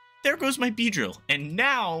 there goes my Beedrill. And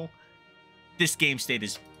now, this game state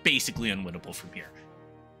is basically unwinnable from here,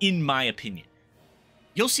 in my opinion.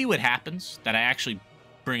 You'll see what happens, that I actually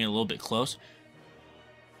bring it a little bit close.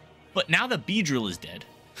 But now that Beedrill is dead,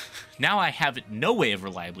 now I have no way of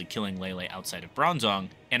reliably killing Lele outside of Bronzong,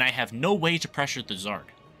 and I have no way to pressure the Zard,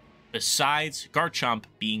 besides Garchomp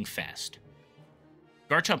being fast.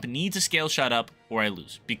 Garchomp needs a scale shot up, or I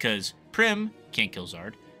lose, because Prim can't kill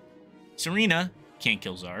Zard, Serena can't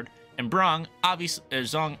kill Zard, and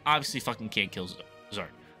Zong obviously fucking can't kill Zard.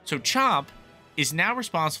 So Chomp is now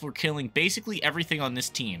responsible for killing basically everything on this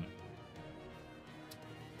team,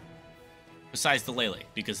 besides the Lele,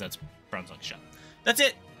 because that's Bronzong's shot. That's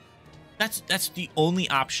it. That's the only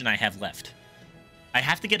option I have left. I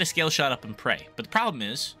have to get a scale shot up and pray. But the problem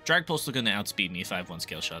is, Dragapult's still going to outspeed me if I have one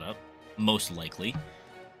scale shot up. Most likely.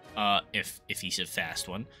 If he's a fast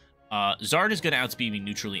one. Zard is going to outspeed me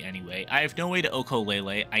neutrally anyway. I have no way to Oko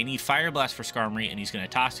Lele. I need Fire Blast for Skarmory, and he's going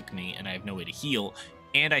to Toxic me, and I have no way to heal.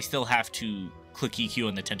 And I still have to click EQ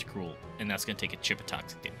on the Tentacruel, and that's going to take a chip of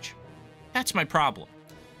Toxic damage. That's my problem.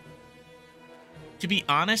 To be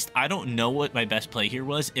honest, I don't know what my best play here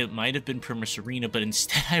was. It might have been Prim or Serena, but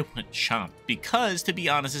instead I went Chomp. Because, to be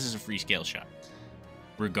honest, this is a free scale shot.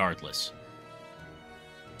 Regardless.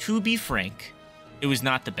 To be frank, it was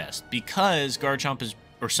not the best. Because Garchomp is,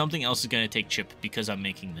 or something else is going to take chip because I'm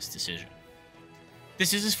making this decision.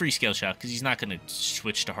 This is his free scale shot because he's not going to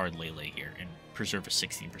switch to hard Lele here and preserve a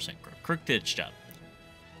 16% growth. Crook did its job.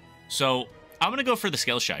 So, I'm going to go for the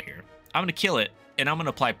scale shot here. I'm going to kill it, and I'm going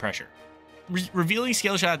to apply pressure. Revealing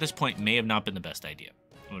scale shot at this point may have not been the best idea.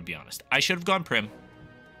 I'm going to be honest. I should have gone Prim.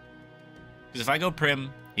 Because if I go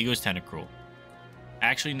Prim, he goes Tentacruel.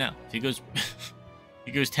 Actually, no. If he goes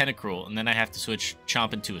he goes Tentacruel, and then I have to switch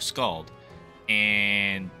Chomp into a Scald.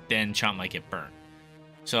 And then Chomp might get burned.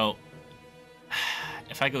 So,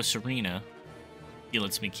 if I go Serena, he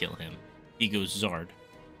lets me kill him. He goes Zard.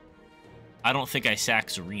 I don't think I sack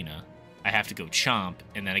Serena. I have to go Chomp,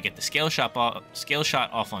 and then I get the scale shot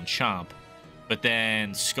off on Chomp. But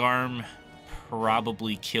then Skarm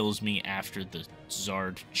probably kills me after the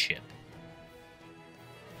Zard chip.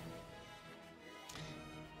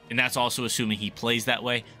 And that's also assuming he plays that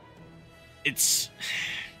way. It's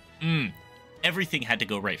Everything had to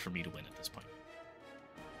go right for me to win at this point.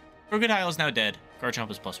 Crocodile is now dead.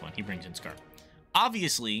 Garchomp is +1. He brings in Scarm.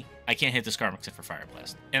 Obviously, I can't hit the Scarm except for Fire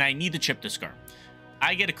Blast, and I need to chip the Scarm.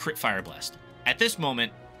 I get a crit Fire Blast. At this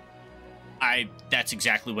moment, that's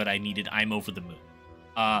exactly what I needed. I'm over the moon.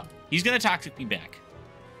 He's going to Toxic me back,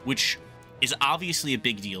 which is obviously a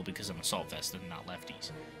big deal because I'm Assault Vest and not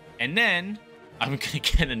lefties. And then I'm going to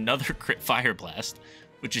get another crit Fire Blast,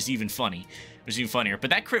 which is even funny. It was even funnier. But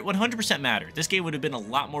that crit 100% mattered. This game would have been a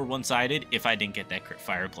lot more one-sided if I didn't get that crit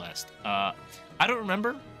Fire Blast. I don't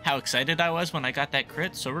remember how excited I was when I got that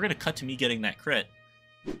crit, so we're going to cut to me getting that crit.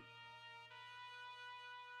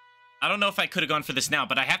 I don't know if I could have gone for this now,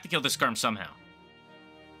 but I have to kill this Scarm somehow.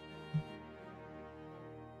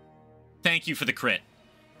 Thank you for the crit.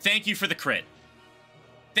 Thank you for the crit.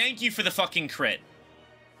 Thank you for the fucking crit.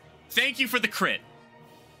 Thank you for the crit.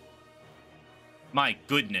 My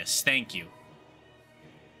goodness, thank you.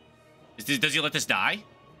 Does he let this die?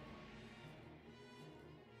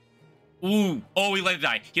 Ooh, oh, he let it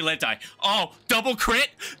die. He let it die. Oh, double crit?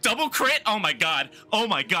 Double crit? Oh my god. Oh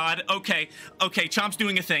my god. Okay. Okay, Chomp's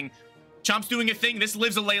doing a thing. Chomp's doing a thing. This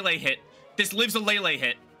lives a Lele hit. This lives a Lele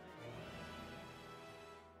hit.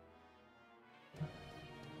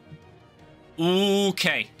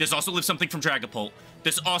 Okay. This also lives something from Dragapult.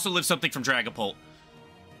 This also lives something from Dragapult.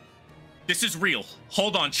 This is real.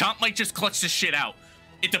 Hold on. Chomp might just clutch this shit out.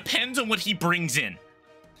 It depends on what he brings in.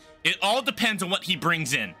 It all depends on what he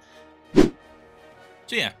brings in.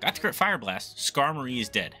 So yeah, got the crit Fire Blast. Skarmory is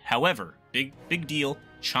dead. However, big deal,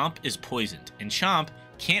 Chomp is poisoned. And Chomp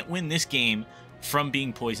can't win this game from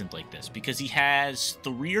being poisoned like this because he has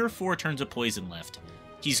 3 or 4 turns of poison left.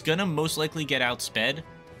 He's gonna most likely get outsped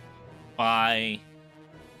by...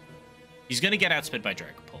 He's gonna get outsped by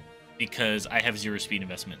Dragapult because I have 0 speed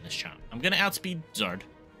investment in this Chomp. I'm gonna outspeed Zard,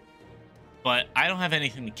 but I don't have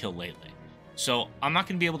anything to kill Lele. So I'm not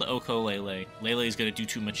going to be able to OHKO Lele. Lele is going to do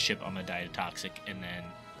too much chip. I'm going to die to Toxic, and then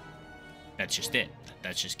that's just it.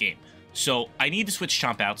 That's just game. So I need to switch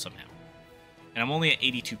Chomp out somehow. And I'm only at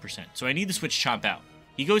 82%. So I need to switch Chomp out.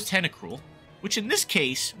 He goes Tentacruel, which in this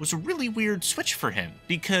case was a really weird switch for him,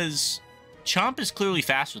 because Chomp is clearly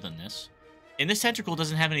faster than this, and this Tentacruel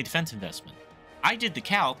doesn't have any defense investment. I did the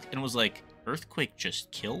calc and was like, Earthquake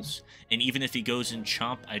just kills, and even if he goes in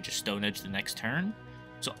Chomp, I just Stone Edge the next turn.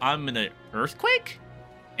 So I'm going to Earthquake,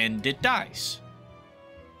 and it dies.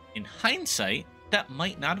 In hindsight, that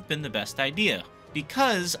might not have been the best idea,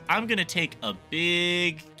 because I'm going to take a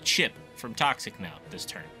big chip from Toxic now this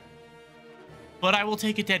turn. But I will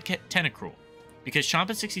take a dead Tentacruel, because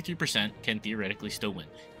Chomp at 63% can theoretically still win.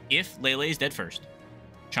 If Lele is dead first,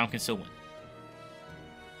 Chomp can still win.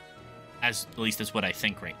 At least that's what I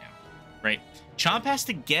think right now, right? Chomp has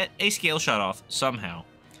to get a Scale Shot off somehow,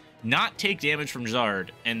 not take damage from Zard,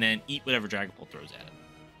 and then eat whatever Dragapult throws at it.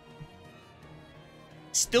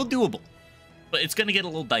 Still doable, but it's going to get a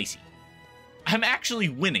little dicey. I'm actually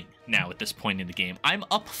winning now at this point in the game. I'm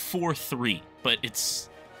up 4-3, but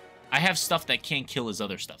I have stuff that can't kill his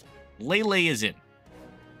other stuff. Lele is in,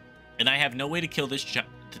 and I have no way to kill this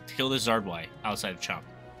Zardwai outside of Chomp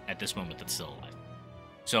at this moment that's still alive.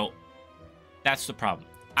 So that's the problem.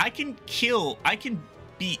 I can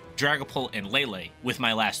beat Dragapult and Lele with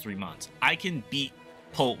my last 3 mons. I can beat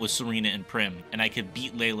Pult with Serena and Prim, and I can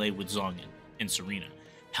beat Lele with Zongan and Serena.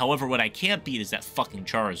 However, what I can't beat is that fucking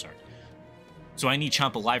Charizard. So I need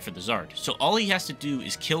Chomp alive for the Zard. So all he has to do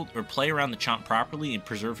is kill or play around the Chomp properly and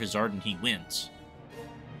preserve his Zard, and he wins.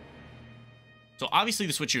 So obviously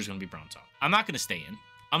the switch here is going to be Bronzong. I'm not going to stay in.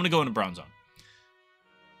 I'm going to go into Bronzong.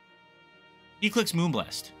 He clicks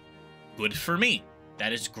Moonblast. Good for me.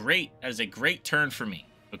 That is great. That is a great turn for me.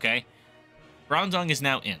 Okay? Bronzong is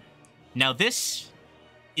now in. Now this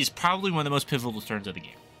is probably one of the most pivotal turns of the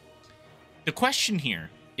game. The question here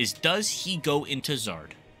is, does he go into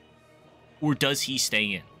Zard? Or does he stay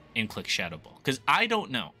in and click Shadow Ball? Because I don't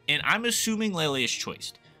know. And I'm assuming Lele is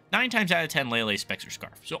choiced. 9 times out of 10, Lele is Specs or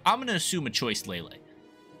Scarf. So I'm going to assume a choiced Lele.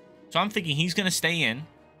 So I'm thinking he's going to stay in.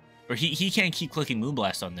 Or he can't keep clicking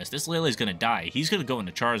Moonblast on this. This Lele is going to die. He's going to go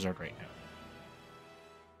into Charizard right now.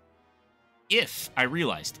 If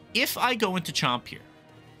I go into Chomp here,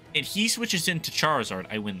 and he switches into Charizard,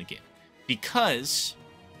 I win the game. Because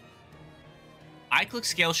I click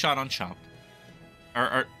Scale Shot on Chomp.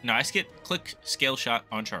 No, I click Scale Shot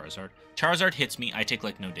on Charizard. Charizard hits me, I take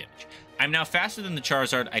like no damage. I'm now faster than the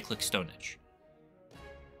Charizard, I click Stone Edge.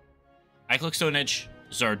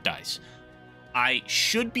 Zard dies. I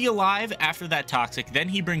should be alive after that Toxic, then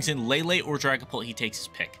he brings in Lele or Dragapult, he takes his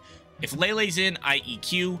pick. If Lele's in, I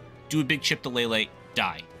EQ, do a big chip to Lele,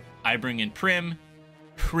 die. I bring in Prim.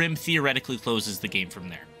 Prim theoretically closes the game from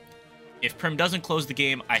there. If Prim doesn't close the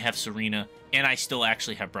game, I have Serena, and I still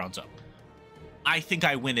actually have bronze up. I think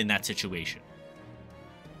I win in that situation.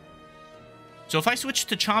 So if I switch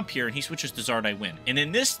to Chomp here and he switches to Zard, I win. And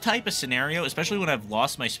in this type of scenario, especially when I've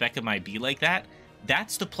lost my spec of my B like that,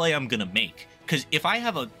 that's the play I'm going to make. Because if I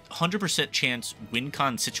have a 100% chance win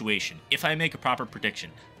con situation, if I make a proper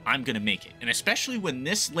prediction, I'm going to make it. And especially when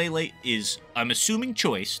this Lele is, I'm assuming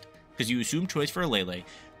choiced, because you assume choice for a Lele,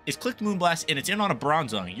 is clicked Moonblast and it's in on a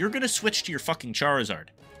Bronzong, you're going to switch to your fucking Charizard.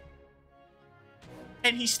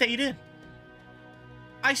 And he stayed in.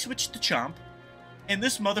 I switched to Chomp, and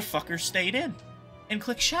this motherfucker stayed in and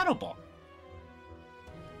clicked Shadow Ball.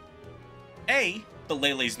 A, the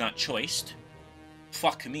Lele's not choiced.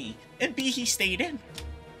 Fuck me. And B, he stayed in.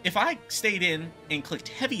 If I stayed in and clicked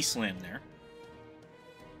Heavy Slam there,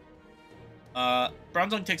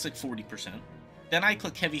 Bronzong takes like 40%. Then I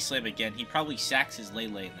click Heavy Slam again. He probably sacks his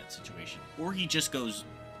Lele in that situation. Or he just goes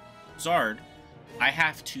Zard. I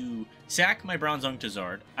have to sack my Bronzong to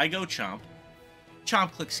Zard. I go Chomp.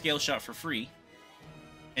 Chomp clicks Scale Shot for free.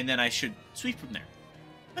 And then I should sweep from there.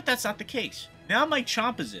 But that's not the case. Now my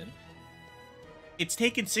Chomp is in. It's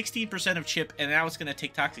taken 16% of chip, and now it's going to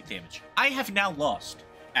take toxic damage. I have now lost,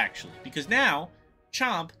 actually. Because now,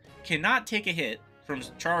 Chomp cannot take a hit from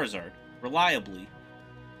Charizard reliably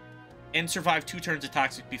and survive 2 turns of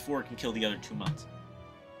toxic before it can kill the other 2 months.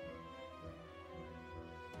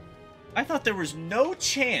 I thought there was no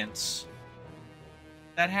chance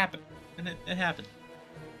that happened. And it happened.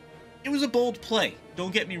 It was a bold play.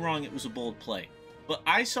 Don't get me wrong, it was a bold play. But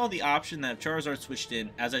I saw the option that if Charizard switched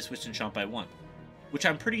in, as I switched in Chomp, I won. Which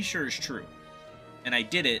I'm pretty sure is true. And I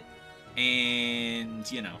did it, and,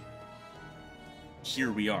 you know,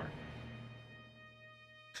 here we are.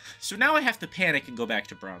 So now I have to panic and go back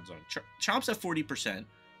to Bronzong. Chomp's at 40%.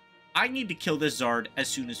 I need to kill this Zard as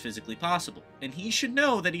soon as physically possible. And he should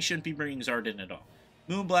know that he shouldn't be bringing Zard in at all.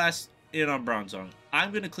 Moonblast in on Bronzong.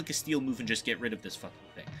 I'm going to click a Steel move and just get rid of this fucking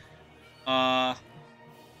thing. I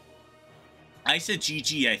said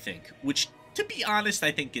GG, I think. Which, to be honest,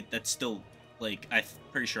 I think that's still, like, I'm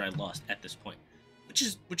pretty sure I lost at this point.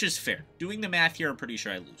 Which is fair. Doing the math here, I'm pretty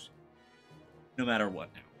sure I lose. No matter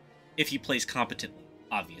what now. If he plays competently,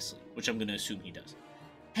 obviously. Which I'm going to assume he does.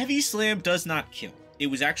 Heavy Slam does not kill. It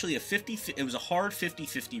was actually it was a hard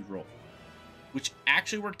 50-50 roll. Which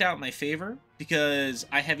actually worked out in my favor. Because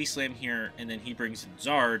I Heavy Slam here, and then he brings in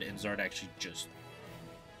Zard, and Zard actually just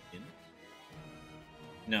wins.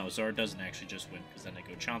 No, Zard doesn't actually just win, because then I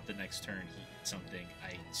go Chomp the next turn, he hits something,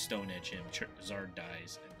 I Stone Edge him, Zard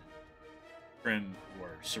dies, and then Prim or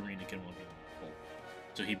Serena can 1v1 Pult.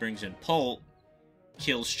 So he brings in Pult,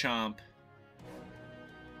 kills Chomp.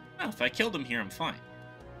 Oh, if I killed him here, I'm fine.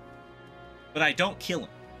 But I don't kill him.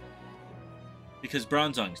 Because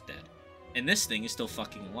Bronzong's dead. And this thing is still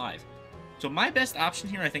fucking alive. So my best option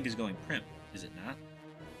here, I think, is going Prim. Is it not?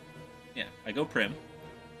 Yeah, I go Prim.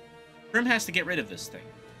 Prim has to get rid of this thing.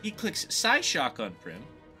 He clicks Psyshock on Prim.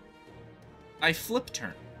 I flip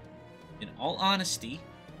turn. In all honesty,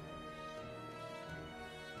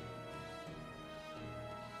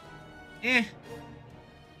 it's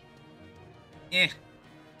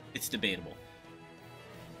debatable.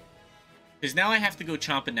 Because now I have to go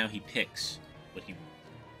Chomp, and now he picks what he wants.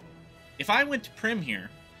 If I went to Prim here,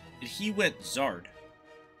 and he went Zard.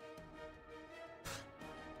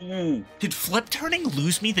 Ooh. Did flip turning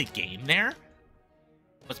lose me the game there?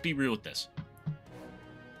 Let's be real with this.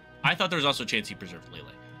 I thought there was also a chance he preserved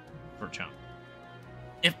Lele for Chomp.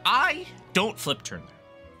 If I don't flip turn there,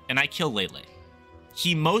 and I kill Lele,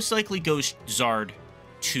 he most likely goes Zard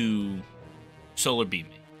to Solar Beam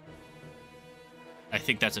me. I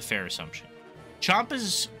think that's a fair assumption. Chomp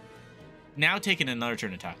is now taking another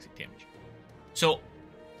turn of toxic damage. So,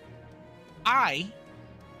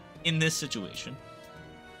 in this situation,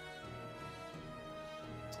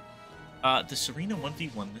 the Serena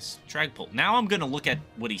 1v1 this Dragapult. Now I'm going to look at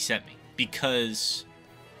what he sent me, because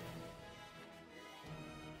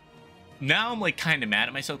now I'm like kind of mad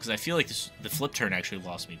at myself, because I feel like the flip turn actually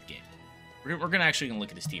lost me the game. We're going to actually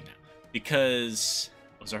look at his team now, because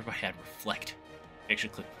Zarba had Reflect. I actually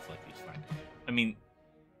clicked Reflect, he's fine. I mean,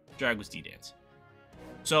 Drag was D-Dance.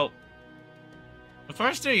 So, if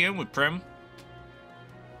I stay in with Prim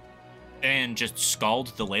and just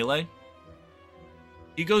scald the Lele,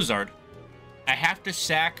 he goes Zard. I have to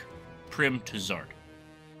sack Prim to Zard.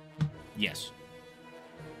 Yes.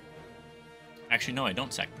 Actually, no, I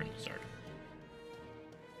don't sack Prim to Zard.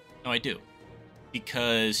 No, I do.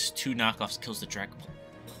 Because 2 knockoffs kills the Dragapult.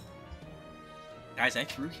 Guys, I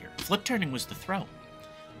threw here. Flip turning was the throw.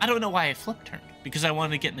 I don't know why I flip turned. Because I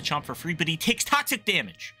wanted to get in the Chomp for free, but he takes toxic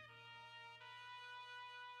damage.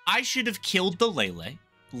 I should have killed the Lele.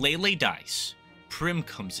 Lele dies. Prim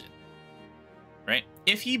comes in. Right?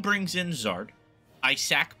 If he brings in Zard, I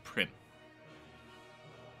sack Prim.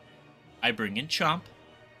 I bring in Chomp.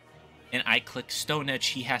 And I click Stone Edge.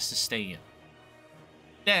 He has to stay in.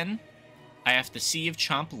 Then, I have to see if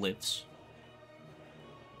Chomp lives.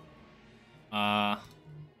 I'm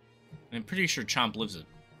pretty sure Chomp lives it.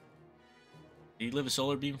 Did he live a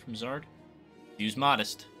Solar Beam from Zard? He was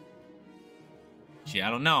modest. Gee,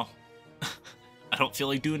 I don't know. I don't feel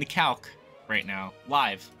like doing a calc right now,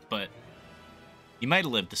 live, but he might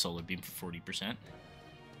have lived the Solar Beam for 40%.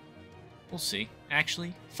 We'll see.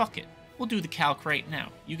 Actually, fuck it. We'll do the calc right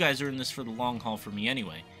now. You guys are in this for the long haul for me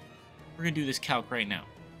anyway. We're gonna do this calc right now.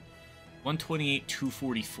 128,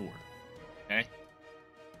 244. Okay?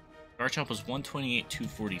 Garchomp was 128,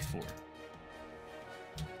 244.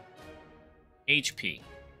 HP,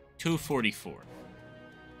 244.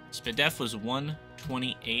 Spadef was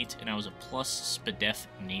 128, and I was a plus Spadef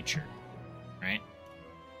nature. Right?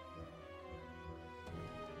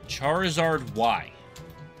 Charizard Y.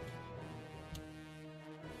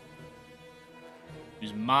 He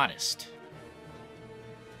was modest.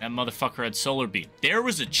 That motherfucker had Solar Beam. There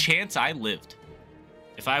was a chance I lived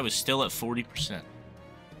if I was still at 40%.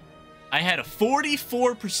 I had a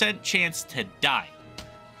 44% chance to die.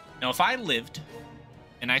 Now, if I lived,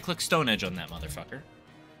 and I click Stone Edge on that motherfucker,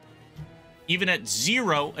 even at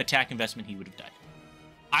 0 attack investment, he would have died.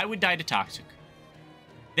 I would die to Toxic.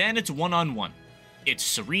 Then it's one-on-one. It's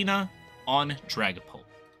Serena on Dragapult.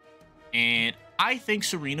 And I think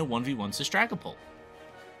Serena 1v1s this Dragapult.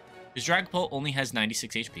 His Dragapult only has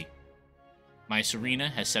 96 HP. My Serena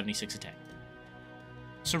has 76 attack.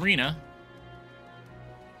 Serena,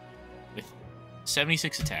 with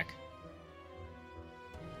 76 attack.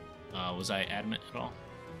 Was I adamant at all?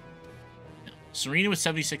 No. Serena with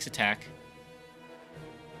 76 attack.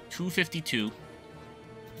 252.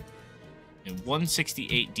 And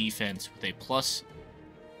 168 defense with a plus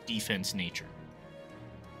defense nature.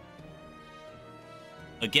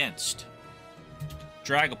 Against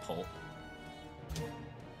Dragapult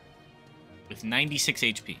with 96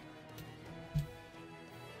 HP.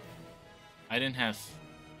 I didn't have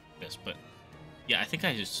this, but yeah, I think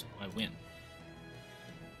I win.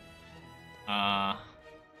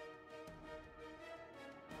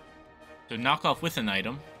 So knockoff with an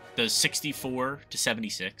item does 64 to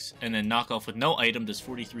 76, and then knockoff with no item does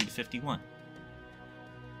 43 to 51.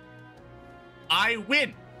 I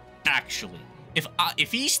win, actually.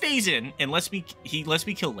 If he stays in and lets me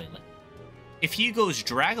kill Layla. If he goes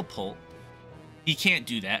Dragapult, he can't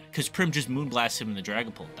do that because Prim just Moonblasts him and the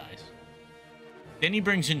Dragapult dies. Then he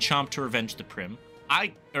brings in Chomp to revenge the Prim.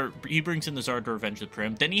 He brings in the Zard to revenge the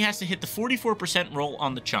Prim. Then he has to hit the 44% roll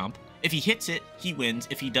on the Chomp. If he hits it, he wins.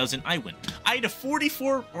 If he doesn't, I win. I had a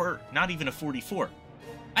 44, or not even a 44.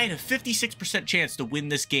 I had a 56% chance to win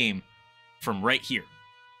this game from right here.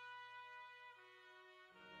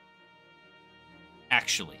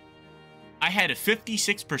 Actually, I had a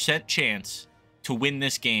 56% chance to win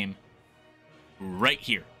this game right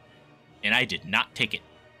here, and I did not take it.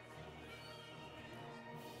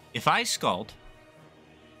 If I Scald,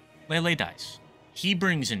 Lele dies. He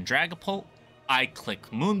brings in Dragapult. I click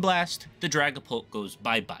Moonblast. The Dragapult goes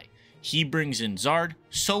bye-bye. He brings in Zard.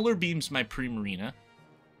 Solar Beams my Primarina.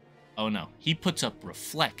 Oh no, he puts up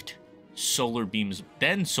Reflect. Solar Beams,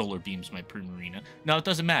 then Solar Beams my Primarina. No, it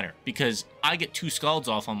doesn't matter, because I get 2 Scalds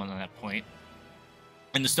off him on that point,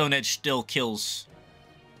 and the Stone Edge still kills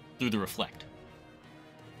through the Reflect.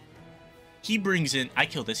 He brings in, I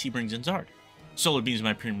kill this, he brings in Zard. Solar Beams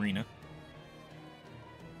my Primarina.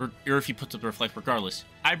 Or if he puts up the Reflect regardless.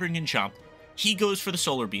 I bring in Chomp. He goes for the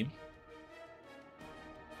Solar Beam.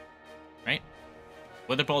 Right?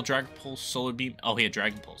 Weather Ball, Dragon Pulse, Solar Beam. Oh, he had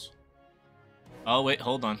Dragon Pulse. Oh, wait,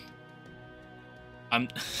 hold on.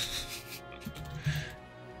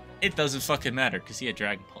 It doesn't fucking matter because he had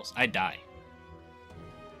Dragon Pulse. I die.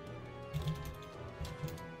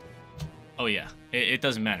 Oh yeah, it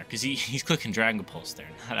doesn't matter because he's clicking Dragon Pulse there.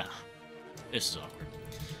 This is awkward.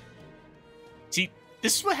 See,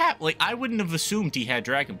 this is what happened. Like, I wouldn't have assumed he had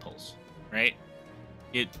Dragon Pulse, right?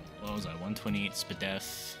 What was I? 128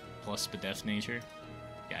 Spadef plus Spadef nature.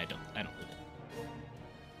 Yeah, I don't live it.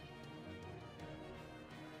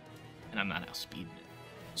 And I'm not outspeeding it.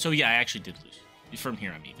 So yeah, I actually did lose. From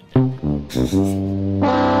here, I'm even dead.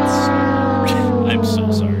 I'm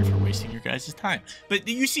so sorry for wasting your guys' time. But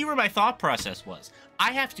you see where my thought process was.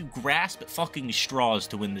 I have to grasp at fucking straws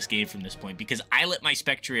to win this game from this point because I let my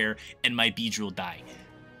Spectrier and my Beedrill die.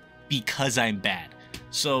 Because I'm bad.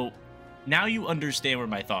 So now you understand where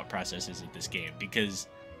my thought process is at this game. Because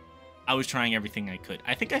I was trying everything I could.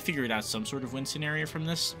 I think I figured out some sort of win scenario from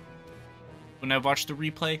this when I watched the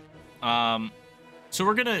replay. So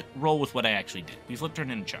we're going to roll with what I actually did. We flip turn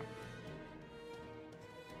into Chomp.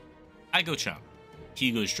 I go Chomp.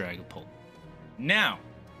 He goes Dragon Pull. Now,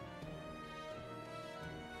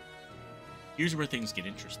 here's where things get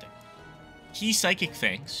interesting. He Psychic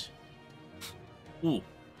Fangs. Ooh,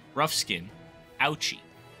 Rough Skin. Ouchie.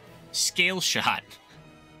 Scale Shot.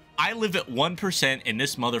 I live at 1% and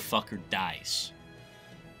this motherfucker dies.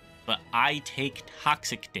 But I take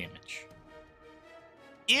toxic damage.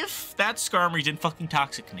 If that Skarmory didn't fucking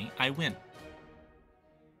toxic me, I win.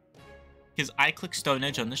 Because I click Stone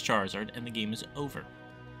Edge on this Charizard and the game is over.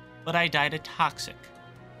 But I died a toxic.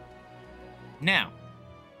 Now,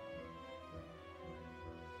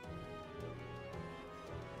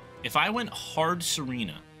 if I went hard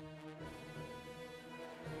Serena,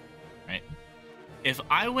 right? If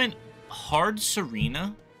I went hard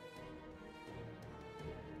Serena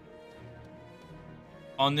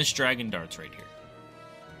on this Dragon Darts right here.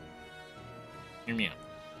 Hear me out.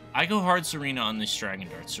 I go hard Serena on this Dragon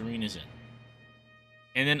Darts. Serena's in.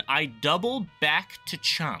 And then I double back to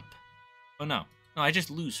Chomp. Oh, no. No, I just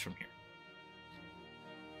lose from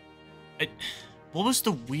here. What was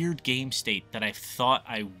the weird game state that I thought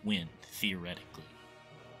I win, theoretically?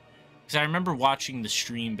 Because I remember watching the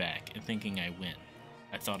stream back and thinking I win.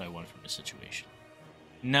 I thought I won from the situation.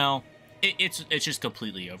 No, it's just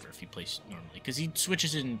completely over if he plays normally. Because he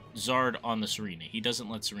switches in Zard on the Serena. He doesn't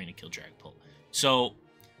let Serena kill Drag Pull. So,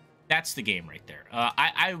 that's the game right there.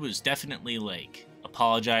 I was definitely, like,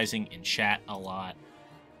 apologizing in chat a lot.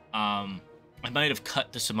 I might have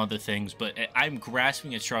cut to some other things, but I'm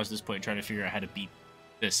grasping at straws at this point, trying to figure out how to beat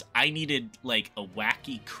this. I needed, like, a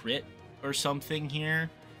wacky crit or something here.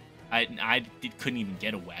 I couldn't even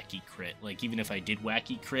get a wacky crit. Like, even if I did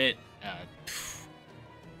wacky crit,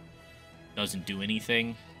 doesn't do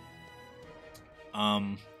anything.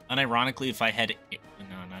 Unironically, if I had...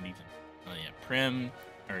 No, not even... Oh, yeah, Prim,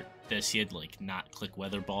 or this, he had, like, not click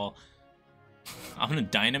Weather Ball. I'm gonna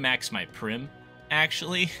Dynamax my Prim,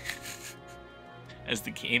 actually, as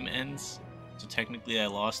the game ends. So technically I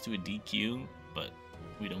lost to a DQ, but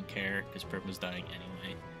we don't care, because Prim was dying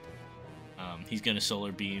anyway. He's gonna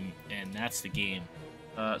Solar Beam, and that's the game.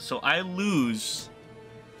 So I lose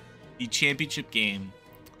the championship game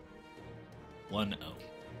 1-0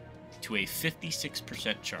 to a 56%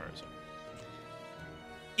 Charizard.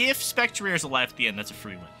 If Spectre is alive at the end, that's a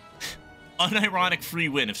free win. Unironic free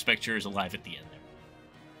win if Spectre is alive at the end there.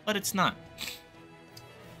 But it's not.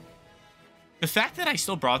 The fact that I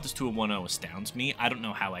still brought this to a 1-0 astounds me. I don't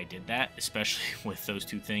know how I did that, especially with those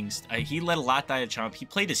two things. He let a lot die of Chomp. He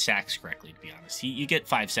played his sacks correctly, to be honest. You get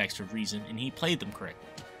 5 sacks for a reason, and he played them correctly.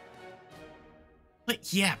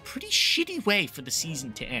 But yeah, pretty shitty way for the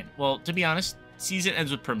season to end. Well, to be honest, season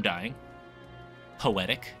ends with Prim dying.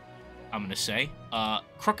 Poetic, I'm gonna say.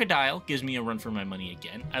 Crocodile gives me a run for my money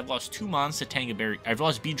again. I've lost 2 Mons to Tangaberry. I've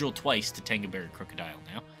lost Beedrill twice to Tangaberry Crocodile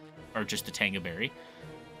now. Or just to Tangaberry.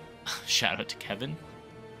 Shout out to Kevin.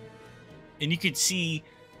 And you could see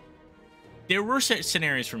there were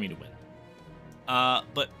scenarios for me to win.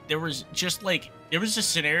 But there was just like, there was a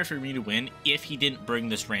scenario for me to win if he didn't bring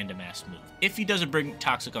this random ass move. If he doesn't bring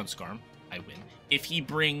Toxic on Skarm, I win. If he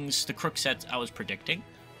brings the Crook sets I was predicting,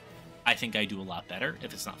 I think I do a lot better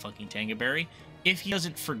if it's not fucking Tangaberry. If he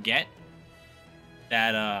doesn't forget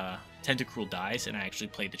that Tentacruel dies and I actually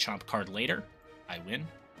play the Chomp card later, I win.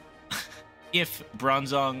 If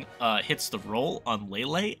Bronzong hits the roll on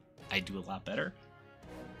Lele, I do a lot better.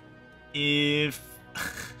 If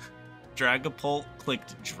Dragapult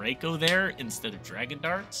clicked Draco there instead of Dragon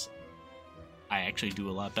Darts, I actually do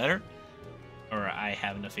a lot better. Or I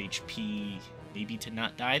have enough HP maybe to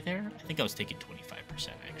not die there. I think I was taking 25%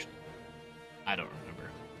 actually. I don't remember.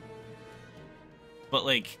 But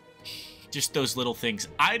like, just those little things.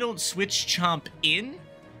 I don't switch Chomp in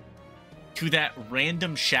to that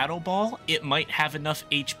random Shadow Ball. It might have enough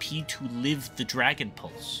HP to live the Dragon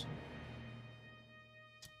Pulse.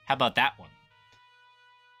 How about that one?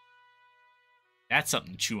 That's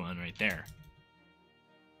something to chew on right there.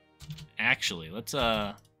 Actually, let's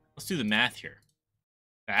do the math here.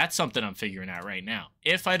 That's something I'm figuring out right now.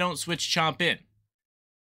 If I don't switch Chomp in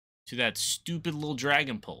to that stupid little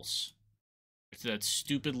Dragon Pulse, to that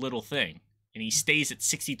stupid little thing, and he stays at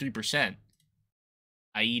 63%,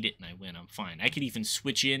 I eat it and I win. I'm fine. I could even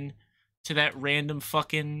switch in to that random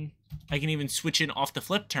fucking... I can even switch in off the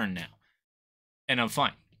flip turn now. And I'm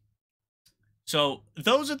fine. So,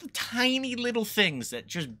 those are the tiny little things that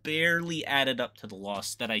just barely added up to the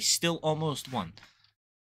loss that I still almost won.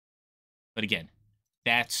 But again,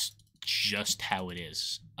 that's just how it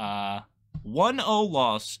is. 1-0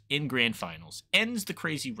 loss in grand finals ends the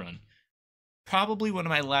crazy run. Probably one of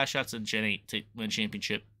my last shots in Gen 8 to win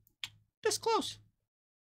championship. This close.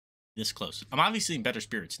 This close. I'm obviously in better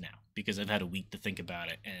spirits now because I've had a week to think about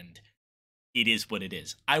it, and it is what it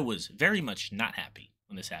is. I was very much not happy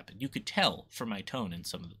when this happened. You could tell from my tone and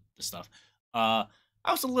some of the stuff. I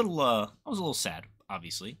was a little sad,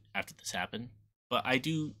 obviously, after this happened. But I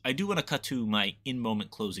do want to cut to my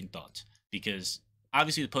in-moment closing thoughts, because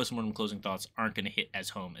obviously the post-mortem closing thoughts aren't going to hit as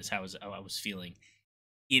home as how I was feeling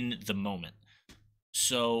in the moment.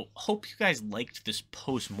 So, hope you guys liked this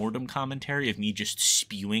post-mortem commentary of me just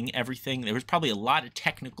spewing everything. There was probably a lot of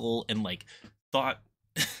technical and, like, thought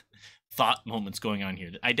moments going on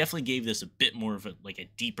here. I definitely gave this a bit more of a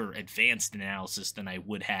deeper, advanced analysis than I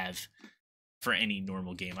would have for any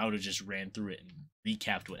normal game. I would have just ran through it and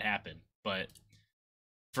recapped what happened. But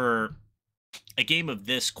for a game of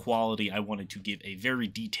this quality, I wanted to give a very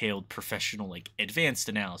detailed, professional, advanced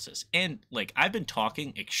analysis. And, I've been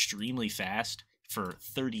talking extremely fast for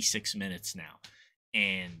 36 minutes now,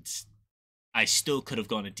 and I still could have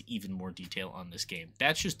gone into even more detail on this game.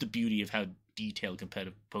 That's just the beauty of how detailed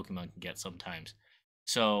competitive Pokemon can get sometimes.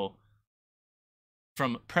 So,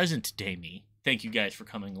 from present day me, thank you guys for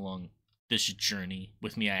coming along this journey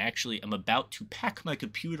with me. I actually am about to pack my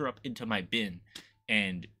computer up into my bin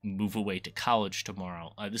and move away to college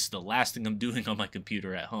tomorrow. This is the last thing I'm doing on my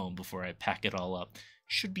computer at home before I pack it all up.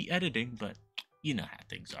 Should be editing, but you know how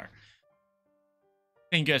things are.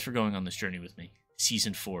 Thank you guys for going on this journey with me.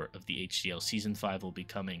 Season 4 of the HDL. Season 5 will be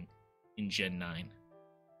coming in Gen 9.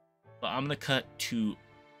 But I'm going to cut to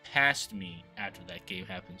past me after that game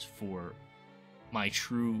happens for my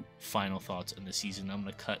true final thoughts on the season. I'm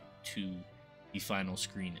going to cut to the final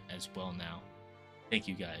screen as well now. Thank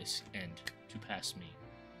you guys, and to past me,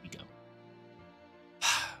 we go.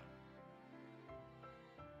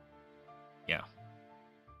 Yeah.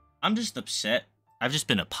 I'm just upset. I've just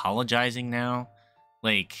been apologizing now.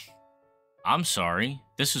 I'm sorry.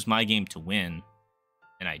 This was my game to win,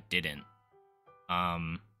 and I didn't.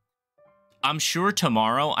 I'm sure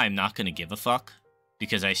tomorrow I'm not going to give a fuck,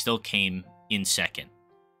 because I still came in second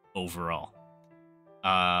overall.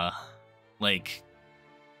 I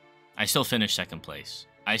still finished second place.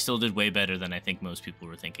 I still did way better than I think most people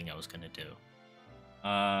were thinking I was going to do.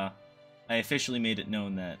 I officially made it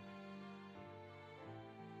known that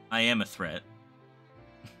I am a threat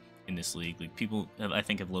in this league. People, I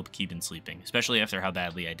think, have low-key been sleeping, especially after how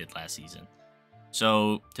badly I did last season.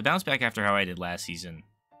 So, to bounce back after how I did last season,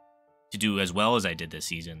 to do as well as I did this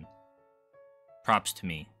season, props to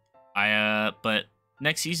me. But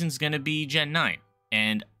next season's going to be Gen 9,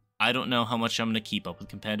 and I don't know how much I'm going to keep up with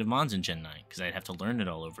competitive Mons in Gen 9, because I'd have to learn it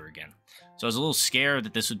all over again. So I was a little scared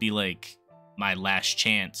that this would be, my last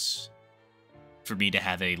chance for me to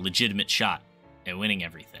have a legitimate shot at winning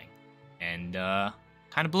everything. And,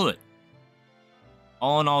 kind of blew it.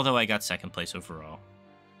 All in all, though, I got second place overall.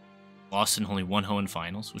 Lost in only one in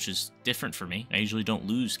finals, which is different for me. I usually don't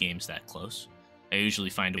lose games that close. I usually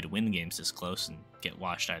find a way to win games this close and get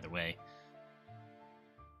washed either way.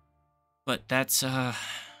 But that's,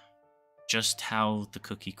 just how the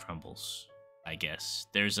cookie crumbles, I guess.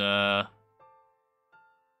 There's not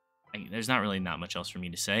really not much else for me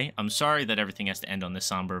to say. I'm sorry that everything has to end on this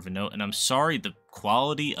somber of a note, and I'm sorry the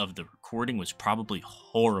quality of the recording was probably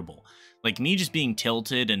horrible. Me just being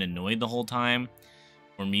tilted and annoyed the whole time,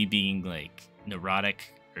 or me being,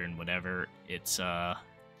 neurotic or whatever, it's, yeah,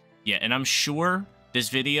 and I'm sure this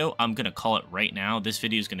video, I'm going to call it right now, this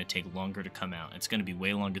video is going to take longer to come out. It's going to be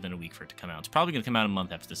way longer than a week for it to come out. It's probably going to come out a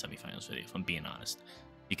month after the semifinals video, if I'm being honest,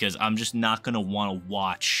 because I'm just not going to want to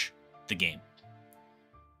watch the game.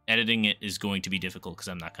 Editing it is going to be difficult because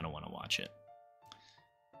I'm not going to want to watch it.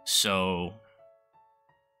 So,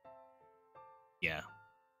 yeah.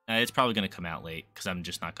 It's probably going to come out late because I'm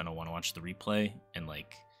just not going to want to watch the replay. And,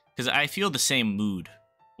 because I feel the same mood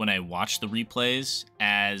when I watch the replays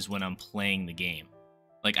as when I'm playing the game.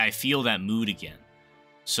 I feel that mood again.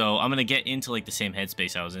 So I'm going to get into, the same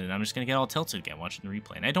headspace I was in, and I'm just going to get all tilted again watching the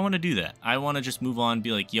replay. And I don't want to do that. I want to just move on and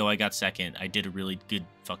be like, yo, I got second. I did a really good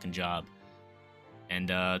fucking job. And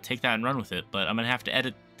take that and run with it, but I'm going to have to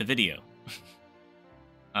edit the video.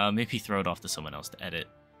 Maybe throw it off to someone else to edit.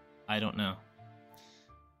 I don't know.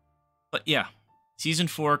 But yeah, Season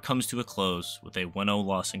 4 comes to a close with a 1-0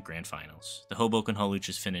 loss in Grand Finals. The Hoboken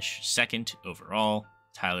Holuchas finish second overall.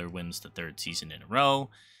 Tyler wins the third season in a row.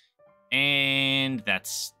 And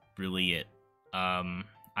that's really it.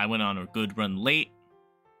 I went on a good run late,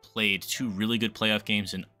 played 2 really good playoff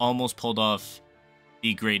games, and almost pulled off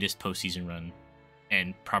the greatest postseason run,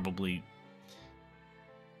 and probably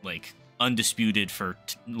like undisputed for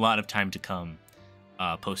a lot of time to come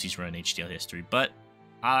postseason run HDL history, but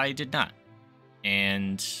I did not.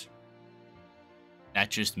 And that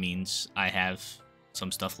just means I have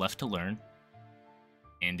some stuff left to learn.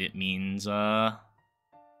 And it means I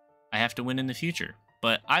have to win in the future.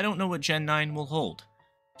 But I don't know what Gen 9 will hold,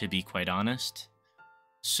 to be quite honest.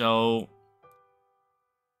 So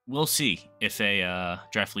we'll see if a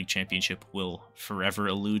Draft League Championship will forever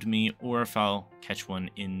elude me or if I'll catch one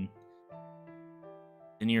in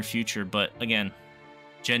the near future. But again,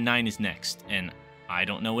 Gen 9 is next, and I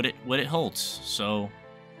don't know what it holds. So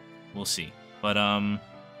we'll see. But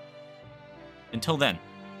until then,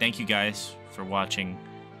 thank you guys for watching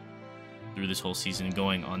through this whole season and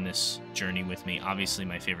going on this journey with me. Obviously,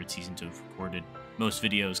 my favorite season to have recorded. Most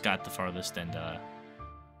videos got the farthest, and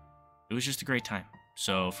it was just a great time.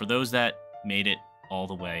 So for those that made it all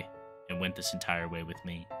the way and went this entire way with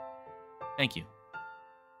me, thank you.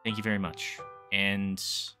 Thank you very much. And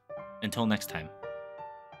until next time,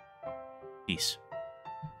 peace.